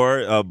 Mr.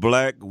 Moore, a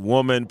black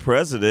woman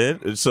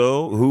president.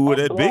 So who would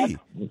it be?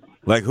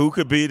 Like, who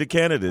could be the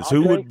candidates?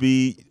 Who would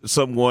be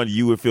someone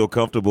you would feel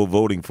comfortable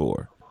voting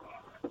for?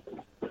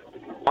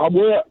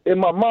 In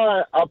my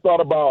mind, I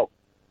thought about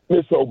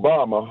Miss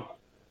Obama.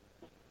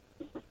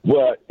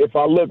 But if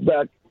I look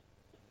back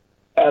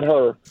at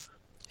her,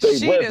 she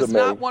does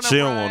not want to She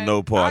don't want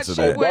no parts of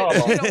that.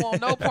 She don't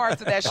want no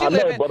parts of that. She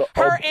living,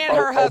 her and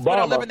her husband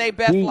are living their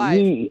best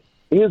life.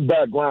 His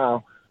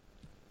background,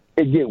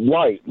 it get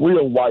white,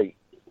 real white.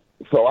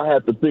 So I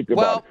had to think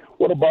about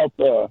what about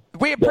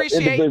we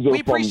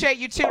appreciate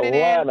you tuning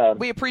in.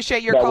 We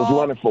appreciate your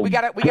call. We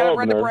gotta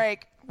run the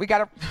break. We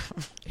gotta.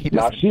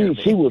 Now she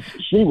was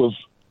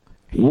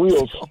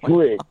real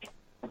strict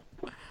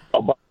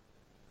about.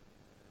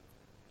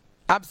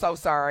 I'm so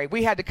sorry.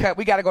 We had to cut.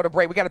 We got to go to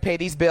break. We got to pay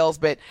these bills.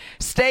 But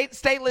stay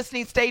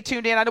listening. Stay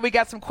tuned in. I know we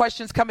got some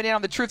questions coming in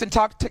on the Truth and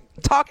Talk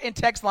and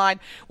text line.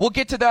 We'll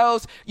get to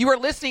those. You are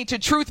listening to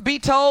Truth Be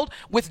Told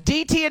with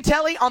DT and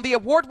Telly on the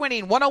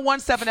award-winning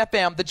 101.7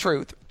 FM, The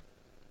Truth.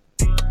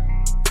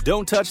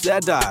 Don't touch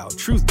that dial.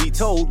 Truth Be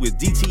Told with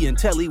DT and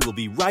Telly will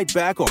be right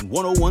back on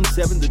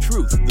 101.7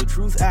 The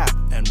Truth app,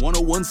 and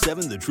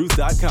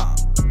 101.7thetruth.com.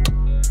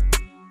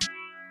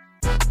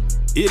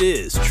 It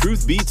is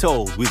Truth Be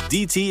Told with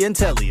DT and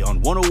Telly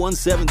on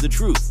 101.7 The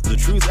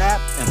Truth app,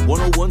 and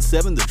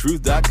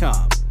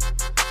 101.7thetruth.com.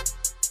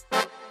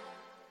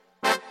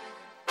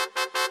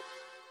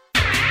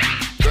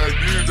 Back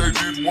then they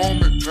didn't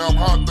want me, now I'm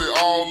hot, they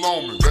all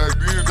on me. Back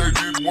then they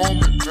didn't want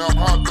me, now I'm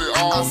hot, they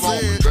all on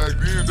me. Back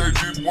then they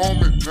didn't want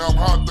me, now I'm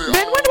hot, they all on me.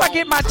 Ben, when do I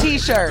get my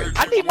T-shirt?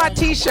 I need my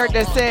T-shirt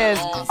that says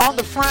on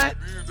the front,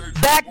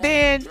 back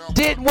then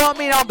didn't want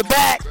me, on the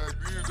back.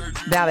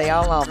 Now they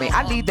all on me.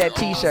 I need that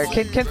T-shirt.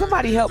 Can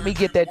somebody help me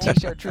get that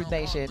T-shirt, Truth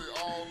Nation?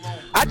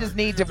 I just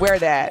need to wear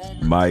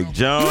that. Mike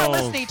Jones. You are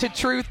listening to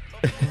Truth.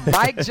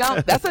 Mike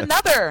Jones. That's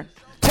another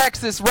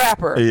Texas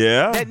rapper.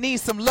 Yeah. That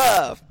needs some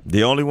love.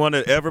 The only one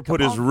that ever put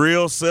his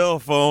real cell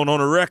phone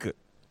on a record.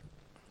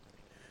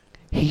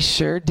 He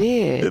sure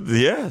did.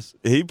 Yes.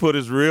 He put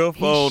his real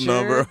phone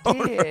number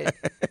on it.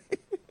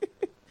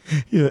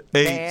 Yeah,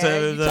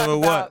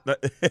 877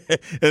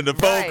 and the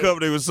phone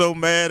company was so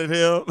mad at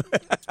him.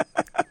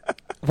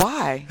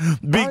 Why?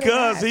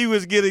 Because he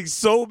was getting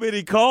so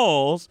many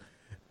calls.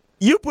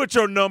 You put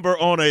your number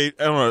on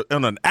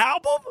an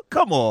album?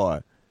 Come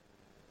on.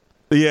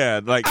 Yeah,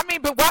 like I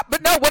mean, but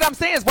what I'm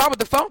saying is, why would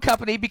the phone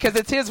company? Because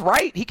it's his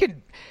right. He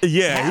can.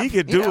 Yeah, he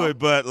could do it,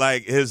 but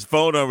like his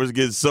phone numbers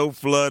get so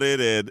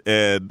flooded,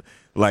 and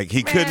like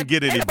he couldn't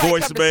get any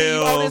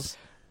voicemails.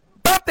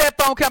 Bump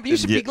that phone company. You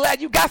should be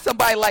glad you got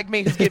somebody like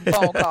me who's getting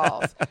phone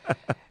calls.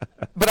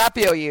 But I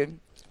feel you.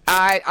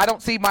 I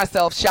don't see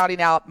myself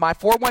shouting out my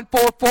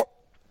 4144.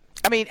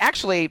 I mean,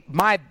 actually,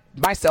 my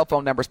cell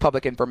phone number is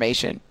public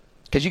information,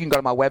 because you can go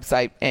to my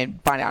website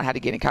and find out how to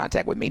get in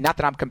contact with me. Not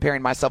that I'm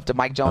comparing myself to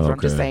Mike Jones, but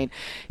I'm just saying,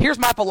 here's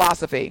my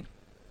philosophy.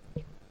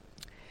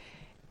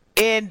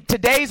 In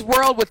today's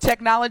world with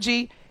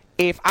technology,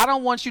 if I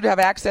don't want you to have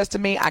access to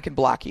me, I can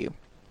block you.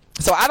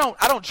 So I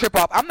don't trip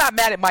off. I'm not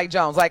mad at Mike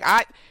Jones. Like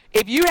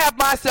if you have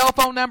my cell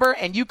phone number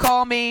and you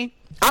call me,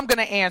 I'm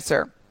going to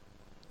answer.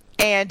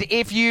 And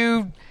if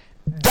you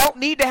don't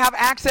need to have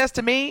access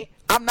to me,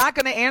 I'm not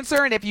going to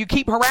answer. And if you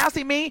keep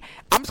harassing me,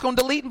 I'm just going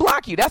to delete and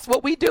block you. That's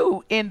what we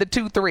do in the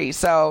 2-3.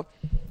 So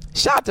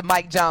shout out to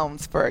Mike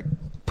Jones for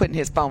putting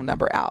his phone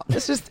number out.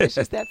 It's just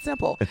that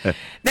simple.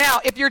 Now,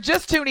 if you're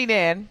just tuning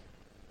in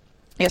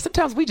Yeah,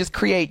 sometimes we just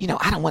create,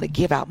 I don't want to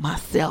give out my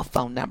cell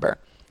phone number.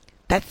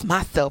 That's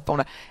my cell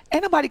phone.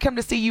 Ain't nobody come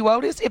to see you,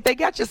 Otis. If they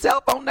got your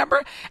cell phone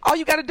number, all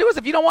you got to do is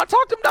if you don't want to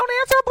talk to them, don't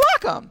answer or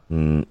block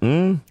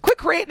them. Quit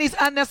creating these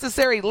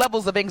unnecessary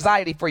levels of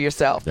anxiety for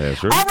yourself.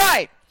 That's right. All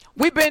right.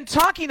 We've been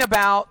talking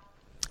about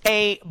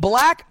a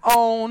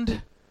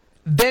black-owned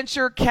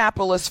venture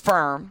capitalist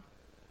firm,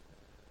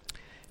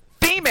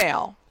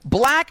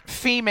 black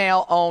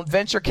female-owned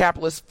venture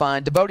capitalist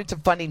fund devoted to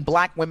funding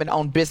black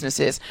women-owned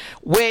businesses,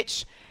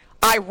 which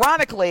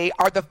ironically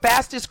are the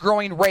fastest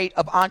growing rate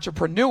of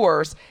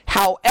entrepreneurs.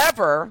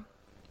 However,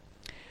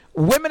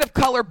 women of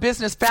color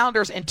business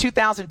founders in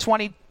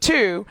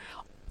 2022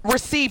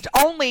 received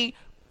only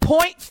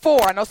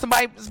 0.4. I know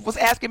somebody was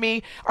asking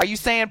me, are you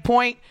saying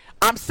point?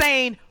 I'm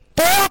saying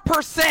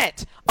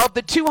 4% of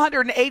the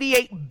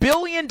 $288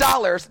 billion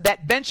that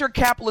venture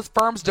capitalist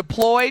firms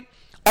deployed.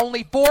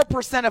 Only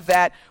 4% of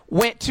that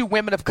went to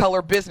women of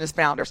color business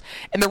founders.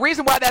 And the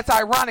reason why that's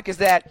ironic is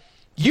that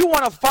you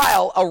want to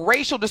file a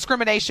racial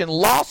discrimination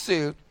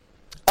lawsuit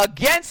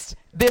against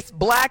this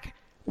black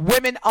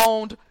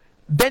women-owned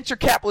venture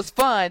capitalist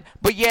fund,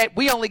 but yet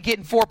we only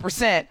getting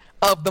 4%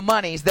 of the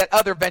monies that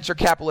other venture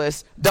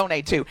capitalists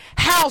donate to.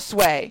 How,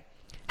 Sway?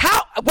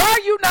 Why are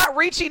you not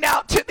reaching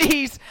out to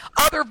these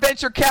other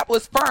venture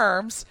capitalist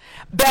firms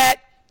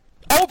that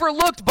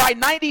overlooked by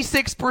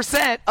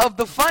 96% of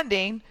the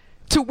funding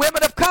to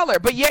women of color,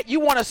 but yet you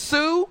want to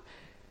sue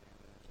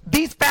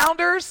these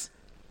founders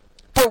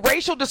for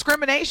racial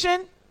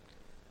discrimination?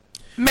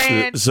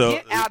 Man,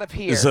 get out of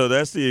here. So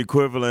that's the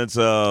equivalence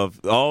of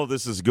all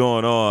this is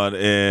going on,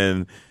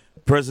 and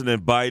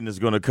President Biden is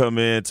going to come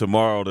in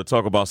tomorrow to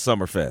talk about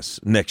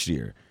Summerfest next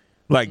year.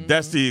 Like,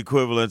 that's the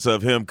equivalence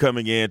of him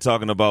coming in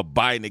talking about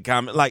Biden and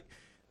comment. Like,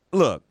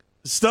 look,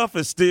 stuff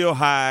is still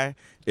high.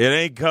 It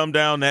ain't come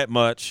down that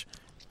much,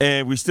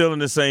 and we're still in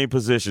the same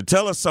position.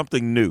 Tell us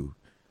something new.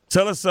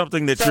 Tell us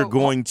something that you're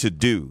going to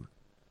do.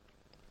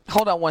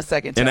 Hold on one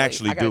second, and Telly.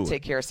 actually I got to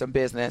take care of some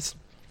business.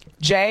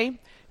 Jay,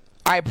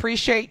 I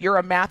appreciate you're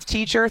a math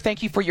teacher.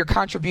 Thank you for your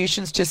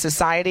contributions to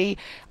society.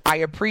 I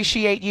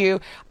appreciate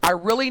you. I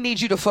really need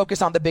you to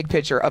focus on the big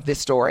picture of this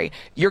story.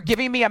 You're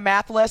giving me a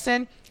math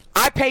lesson.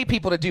 I pay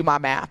people to do my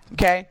math,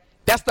 okay?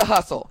 That's the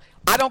hustle.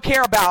 I don't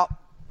care about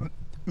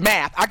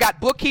math. I got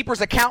bookkeepers,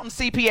 accountants,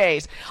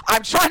 CPAs.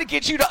 I'm trying to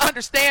get you to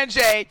understand,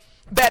 Jay,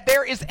 that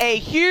there is a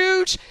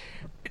huge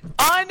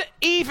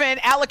uneven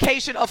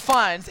allocation of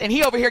funds, and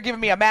he over here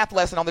giving me a math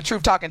lesson on the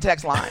Truth Talking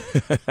text line.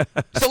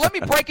 So let me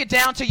break it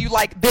down to you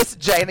like this,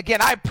 Jay. And again,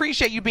 I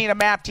appreciate you being a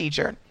math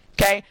teacher,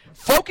 okay?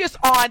 Focus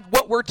on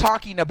what we're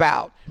talking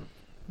about.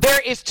 There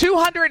is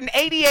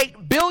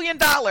 $288 billion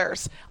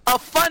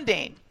of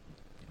funding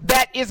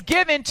that is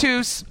given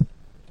to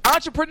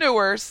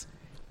entrepreneurs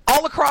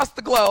all across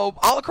the globe,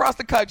 all across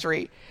the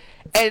country,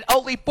 and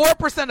only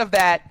 4% of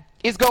that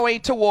is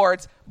going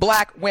towards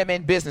black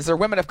women business or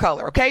women of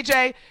color. Okay,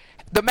 Jay?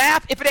 The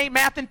math, if it ain't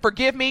mathing,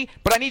 forgive me,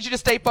 but I need you to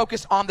stay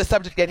focused on the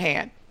subject at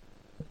hand.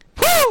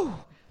 Whew!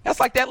 That's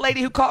like that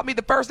lady who called me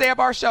the first day of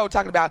our show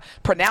talking about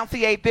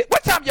pronunciate this.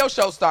 What time your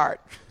show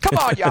start? Come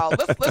on, y'all.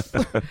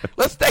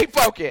 Let's stay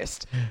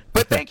focused.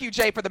 But thank you,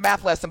 Jay, for the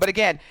math lesson. But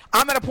again,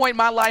 I'm at a point in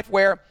my life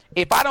where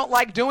if I don't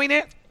like doing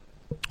it,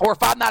 or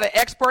if I'm not an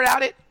expert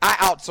at it, I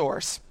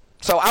outsource.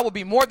 So I will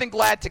be more than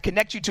glad to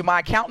connect you to my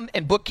accountant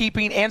and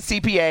bookkeeping and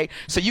CPA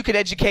so you can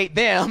educate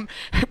them,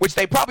 which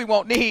they probably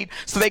won't need,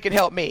 so they can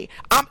help me.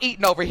 I'm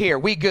eating over here.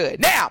 We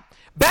good. Now,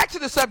 back to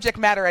the subject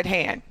matter at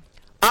hand.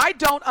 I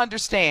don't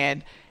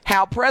understand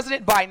how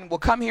President Biden will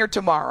come here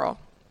tomorrow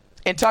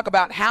and talk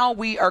about how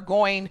the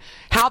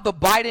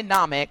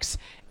Bidenomics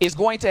is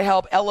going to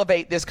help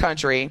elevate this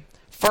country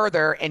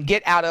further and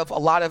get out of a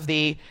lot of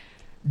the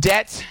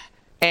debts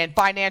and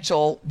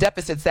financial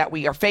deficits that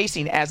we are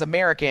facing as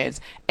Americans,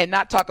 and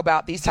not talk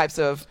about these types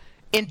of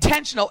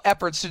intentional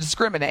efforts to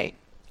discriminate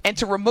and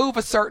to remove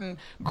a certain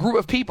group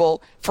of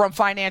people from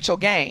financial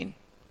gain.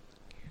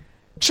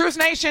 Truth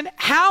Nation,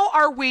 how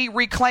are we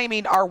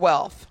reclaiming our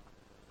wealth?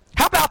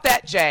 How about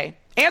that, Jay?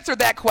 Answer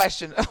that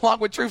question along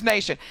with Truth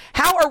Nation.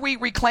 How are we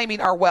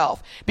reclaiming our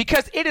wealth?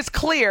 Because it is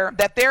clear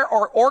that there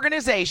are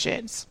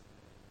organizations,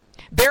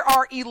 there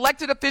are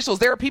elected officials,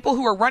 there are people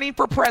who are running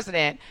for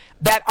president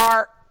that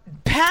are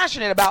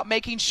passionate about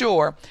making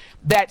sure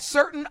that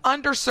certain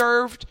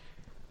underserved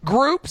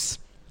groups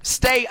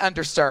stay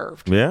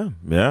underserved.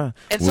 Yeah.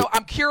 And so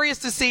I'm curious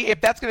to see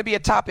if that's going to be a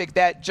topic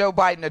that Joe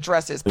Biden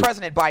addresses,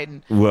 President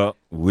Biden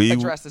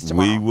addresses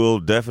tomorrow. We will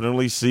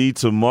definitely see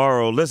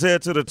tomorrow. Let's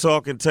head to the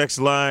talk and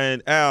text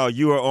line. Al,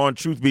 you are on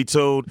Truth Be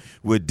Told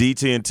with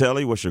DT and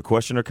Telly. What's your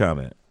question or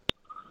comment?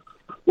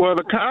 Well,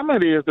 the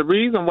comment is the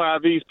reason why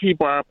these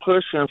people are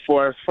pushing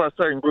for a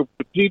certain group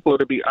of people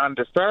to be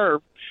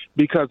underserved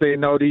because they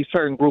know these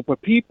certain group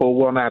of people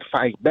will not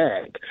fight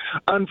back.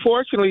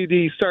 Unfortunately,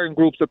 these certain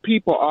groups of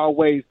people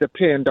always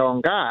depend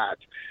on God,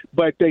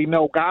 but they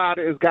know God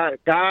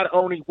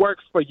only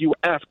works for you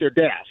after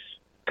death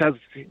because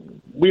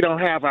we don't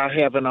have our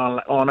heaven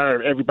on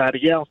earth.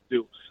 Everybody else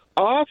do.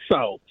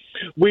 Also,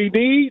 we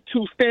need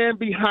to stand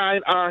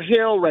behind our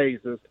hell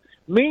raisers.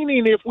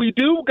 Meaning, if we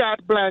do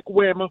got black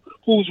women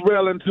who's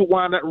willing to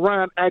want to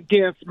run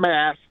against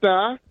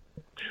Master,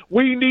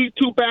 we need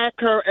to back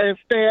her and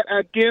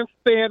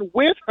stand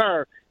with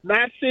her,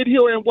 not sit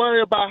here and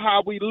worry about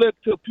how we look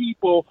to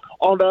people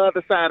on the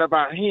other side of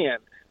our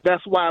hand.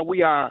 That's why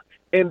we are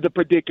in the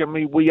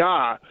predicament we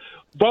are.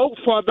 Vote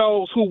for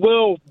those who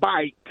will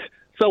bite.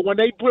 So when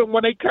they bring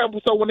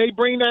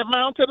that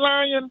mountain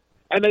lion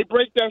and they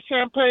break that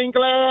champagne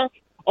glass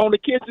on the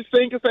kitchen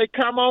sink and say,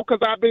 "Come on,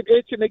 because I've been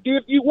itching to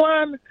give you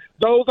one,"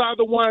 those are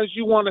the ones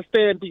you want to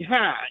stand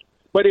behind.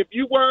 But if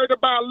you're worried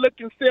about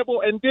looking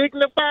civil and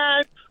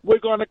dignified, we're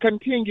going to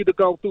continue to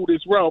go through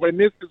this road, and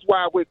this is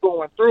why we're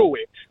going through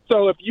it.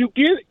 So if you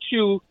get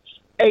you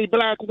a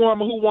black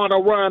woman who want to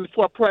run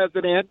for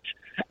president,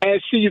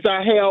 and she's a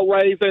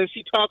hellraiser, and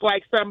she talk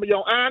like some of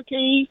your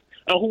aunties,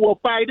 and who will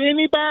fight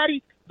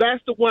anybody,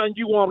 that's the one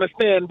you want to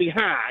stand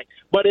behind.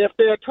 But if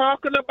they're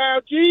talking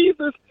about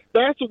Jesus,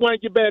 that's the one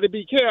you better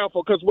be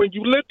careful, because when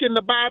you look in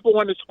the Bible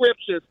and the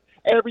scriptures,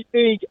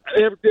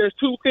 there's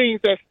two things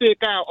that stick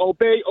out: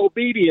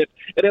 obedience,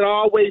 and it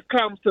always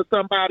comes to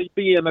somebody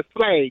being a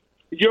slave.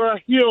 You're a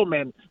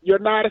human. You're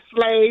not a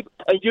slave,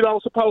 and you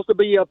don't supposed to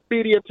be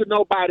obedient to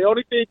nobody. The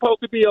only thing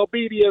supposed to be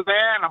obedient is an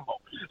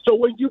animal. So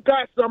when you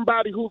got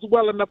somebody who's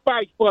willing to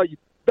fight for you,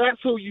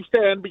 that's who you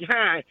stand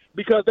behind,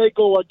 because they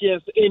go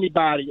against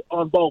anybody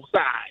on both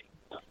sides.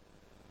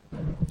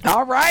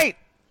 All right.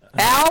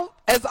 Al,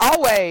 as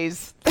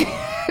always.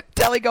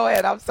 Telly, go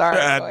ahead. I'm sorry.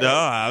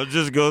 I was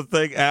just going to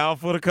thank Al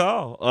for the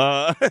call.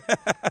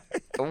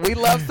 We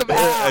love some Al.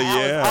 Al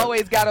Yeah. has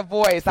always got a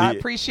voice. I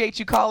appreciate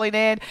you calling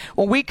in.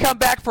 When we come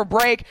back for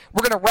break,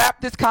 we're going to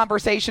wrap this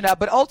conversation up.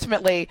 But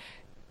ultimately,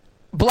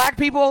 black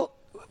people,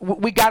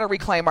 we got to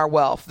reclaim our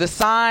wealth. The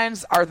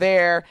signs are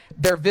there.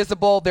 They're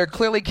visible. They're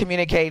clearly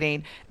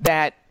communicating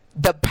that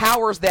the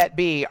powers that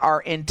be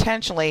are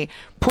intentionally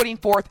putting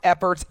forth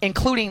efforts,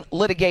 including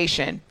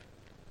litigation,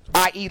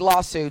 i.e.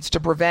 lawsuits, to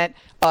prevent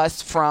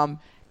us from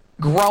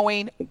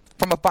growing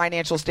from a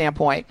financial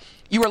standpoint.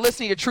 You are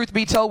listening to Truth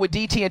Be Told with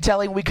DT and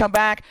Telly. When we come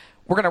back,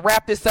 we're going to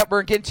wrap this up. We're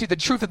going to get into the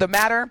truth of the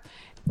matter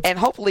and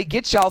hopefully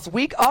get y'all's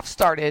week off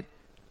started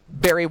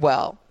very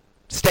well.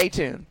 Stay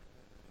tuned.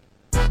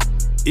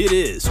 It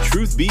is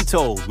Truth Be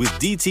Told with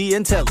DT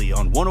and Telly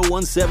on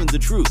 1017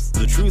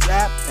 The Truth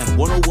app, and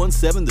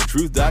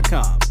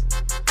 1017thetruth.com.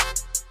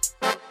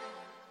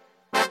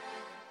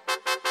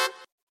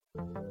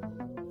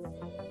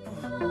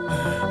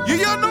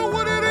 Y'all know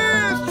what it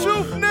is,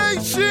 Truth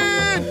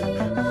Nation.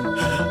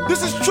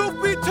 This is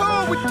Truth Be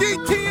Told with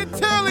DT and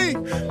Telly.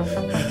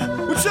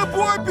 With your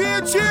boy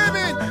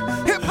Benjamin.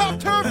 Hip hop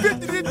turned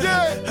 50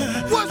 today.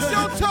 What's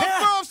your top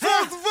 5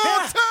 songs of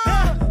all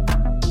time?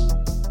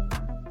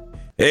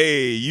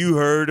 Hey, you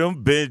heard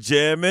him,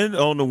 Benjamin,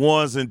 on the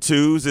ones and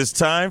twos. It's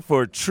time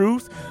for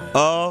Truth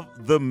of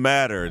the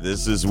Matter.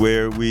 This is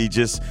where we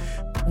just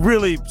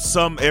really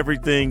sum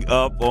everything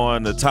up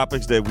on the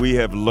topics that we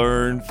have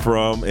learned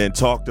from and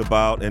talked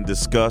about and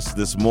discussed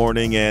this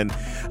morning. And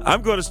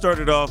I'm going to start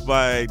it off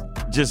by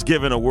just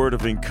giving a word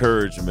of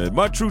encouragement.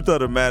 My truth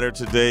of the matter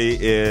today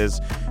is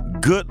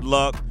good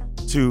luck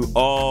to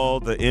all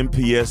the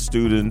MPS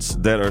students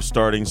that are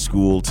starting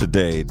school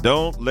today.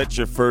 Don't let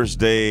your first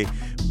day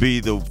be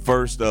the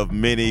first of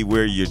many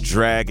where you're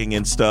dragging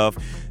and stuff.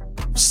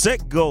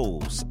 Set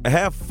goals.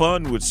 Have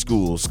fun with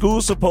school.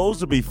 School's supposed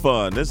to be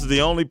fun. This is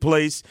the only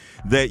place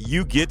that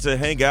you get to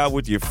hang out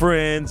with your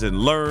friends and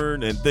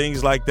learn and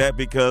things like that,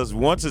 because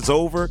once it's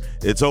over,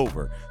 it's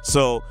over.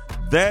 So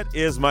that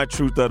is my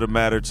truth of the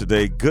matter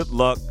today. Good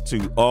luck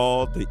to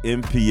all the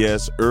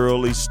MPS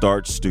early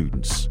start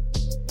students.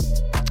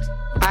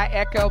 I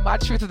echo. My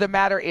truth of the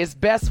matter is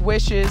best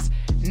wishes.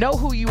 Know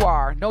who you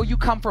are. Know you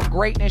come from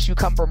greatness. You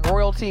come from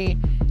royalty.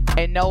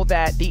 And know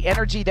that the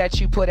energy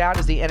that you put out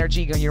is the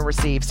energy you'll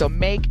receive. So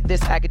make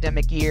this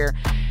academic year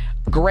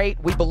great.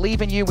 We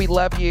believe in you. We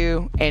love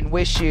you and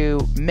wish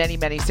you many,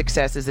 many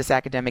successes this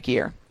academic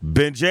year.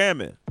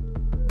 Benjamin.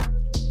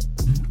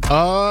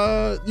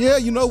 Yeah,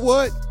 you know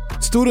what?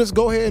 Students,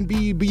 go ahead and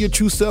be your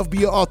true self, be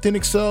your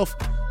authentic self.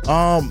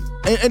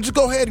 And just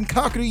go ahead and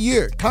conquer the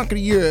year.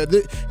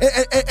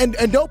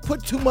 And don't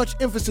put too much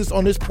emphasis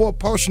on this poor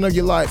portion of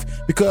your life,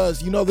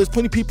 because, you know, there's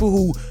plenty of people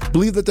who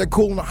believe that they're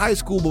cool in high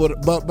school,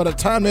 but by the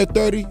time they're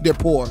 30, they're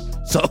poor.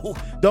 So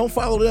don't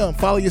follow them.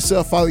 Follow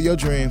yourself. Follow your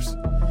dreams.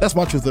 That's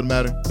my truth of the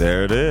matter.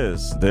 There it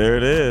is. There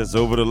it is.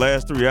 Over the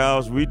last 3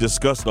 hours, we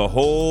discussed a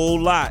whole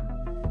lot.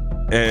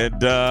 And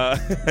got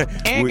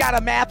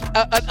an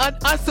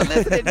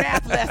unsolicited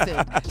math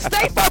lesson.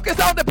 Stay focused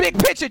on the big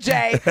picture,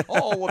 Jay.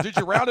 Oh, well, did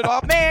you round it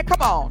off? Man,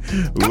 come on.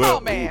 Come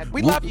on, man.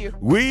 We love you.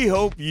 We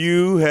hope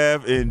you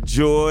have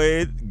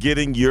enjoyed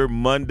getting your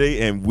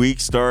Monday and week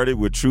started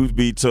with Truth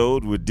Be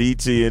Told with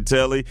DT and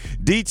Telly.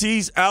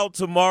 DT's out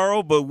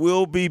tomorrow, but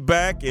we'll be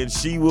back, and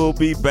she will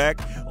be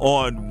back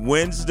on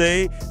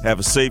Wednesday. Have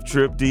a safe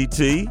trip,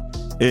 DT.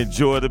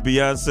 Enjoy the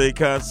Beyonce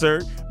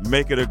concert.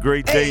 Make it a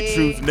great day, hey.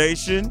 Truth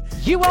Nation.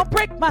 You won't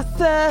break my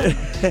son.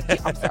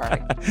 I'm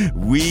sorry.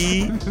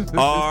 We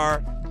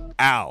are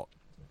out.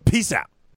 Peace out.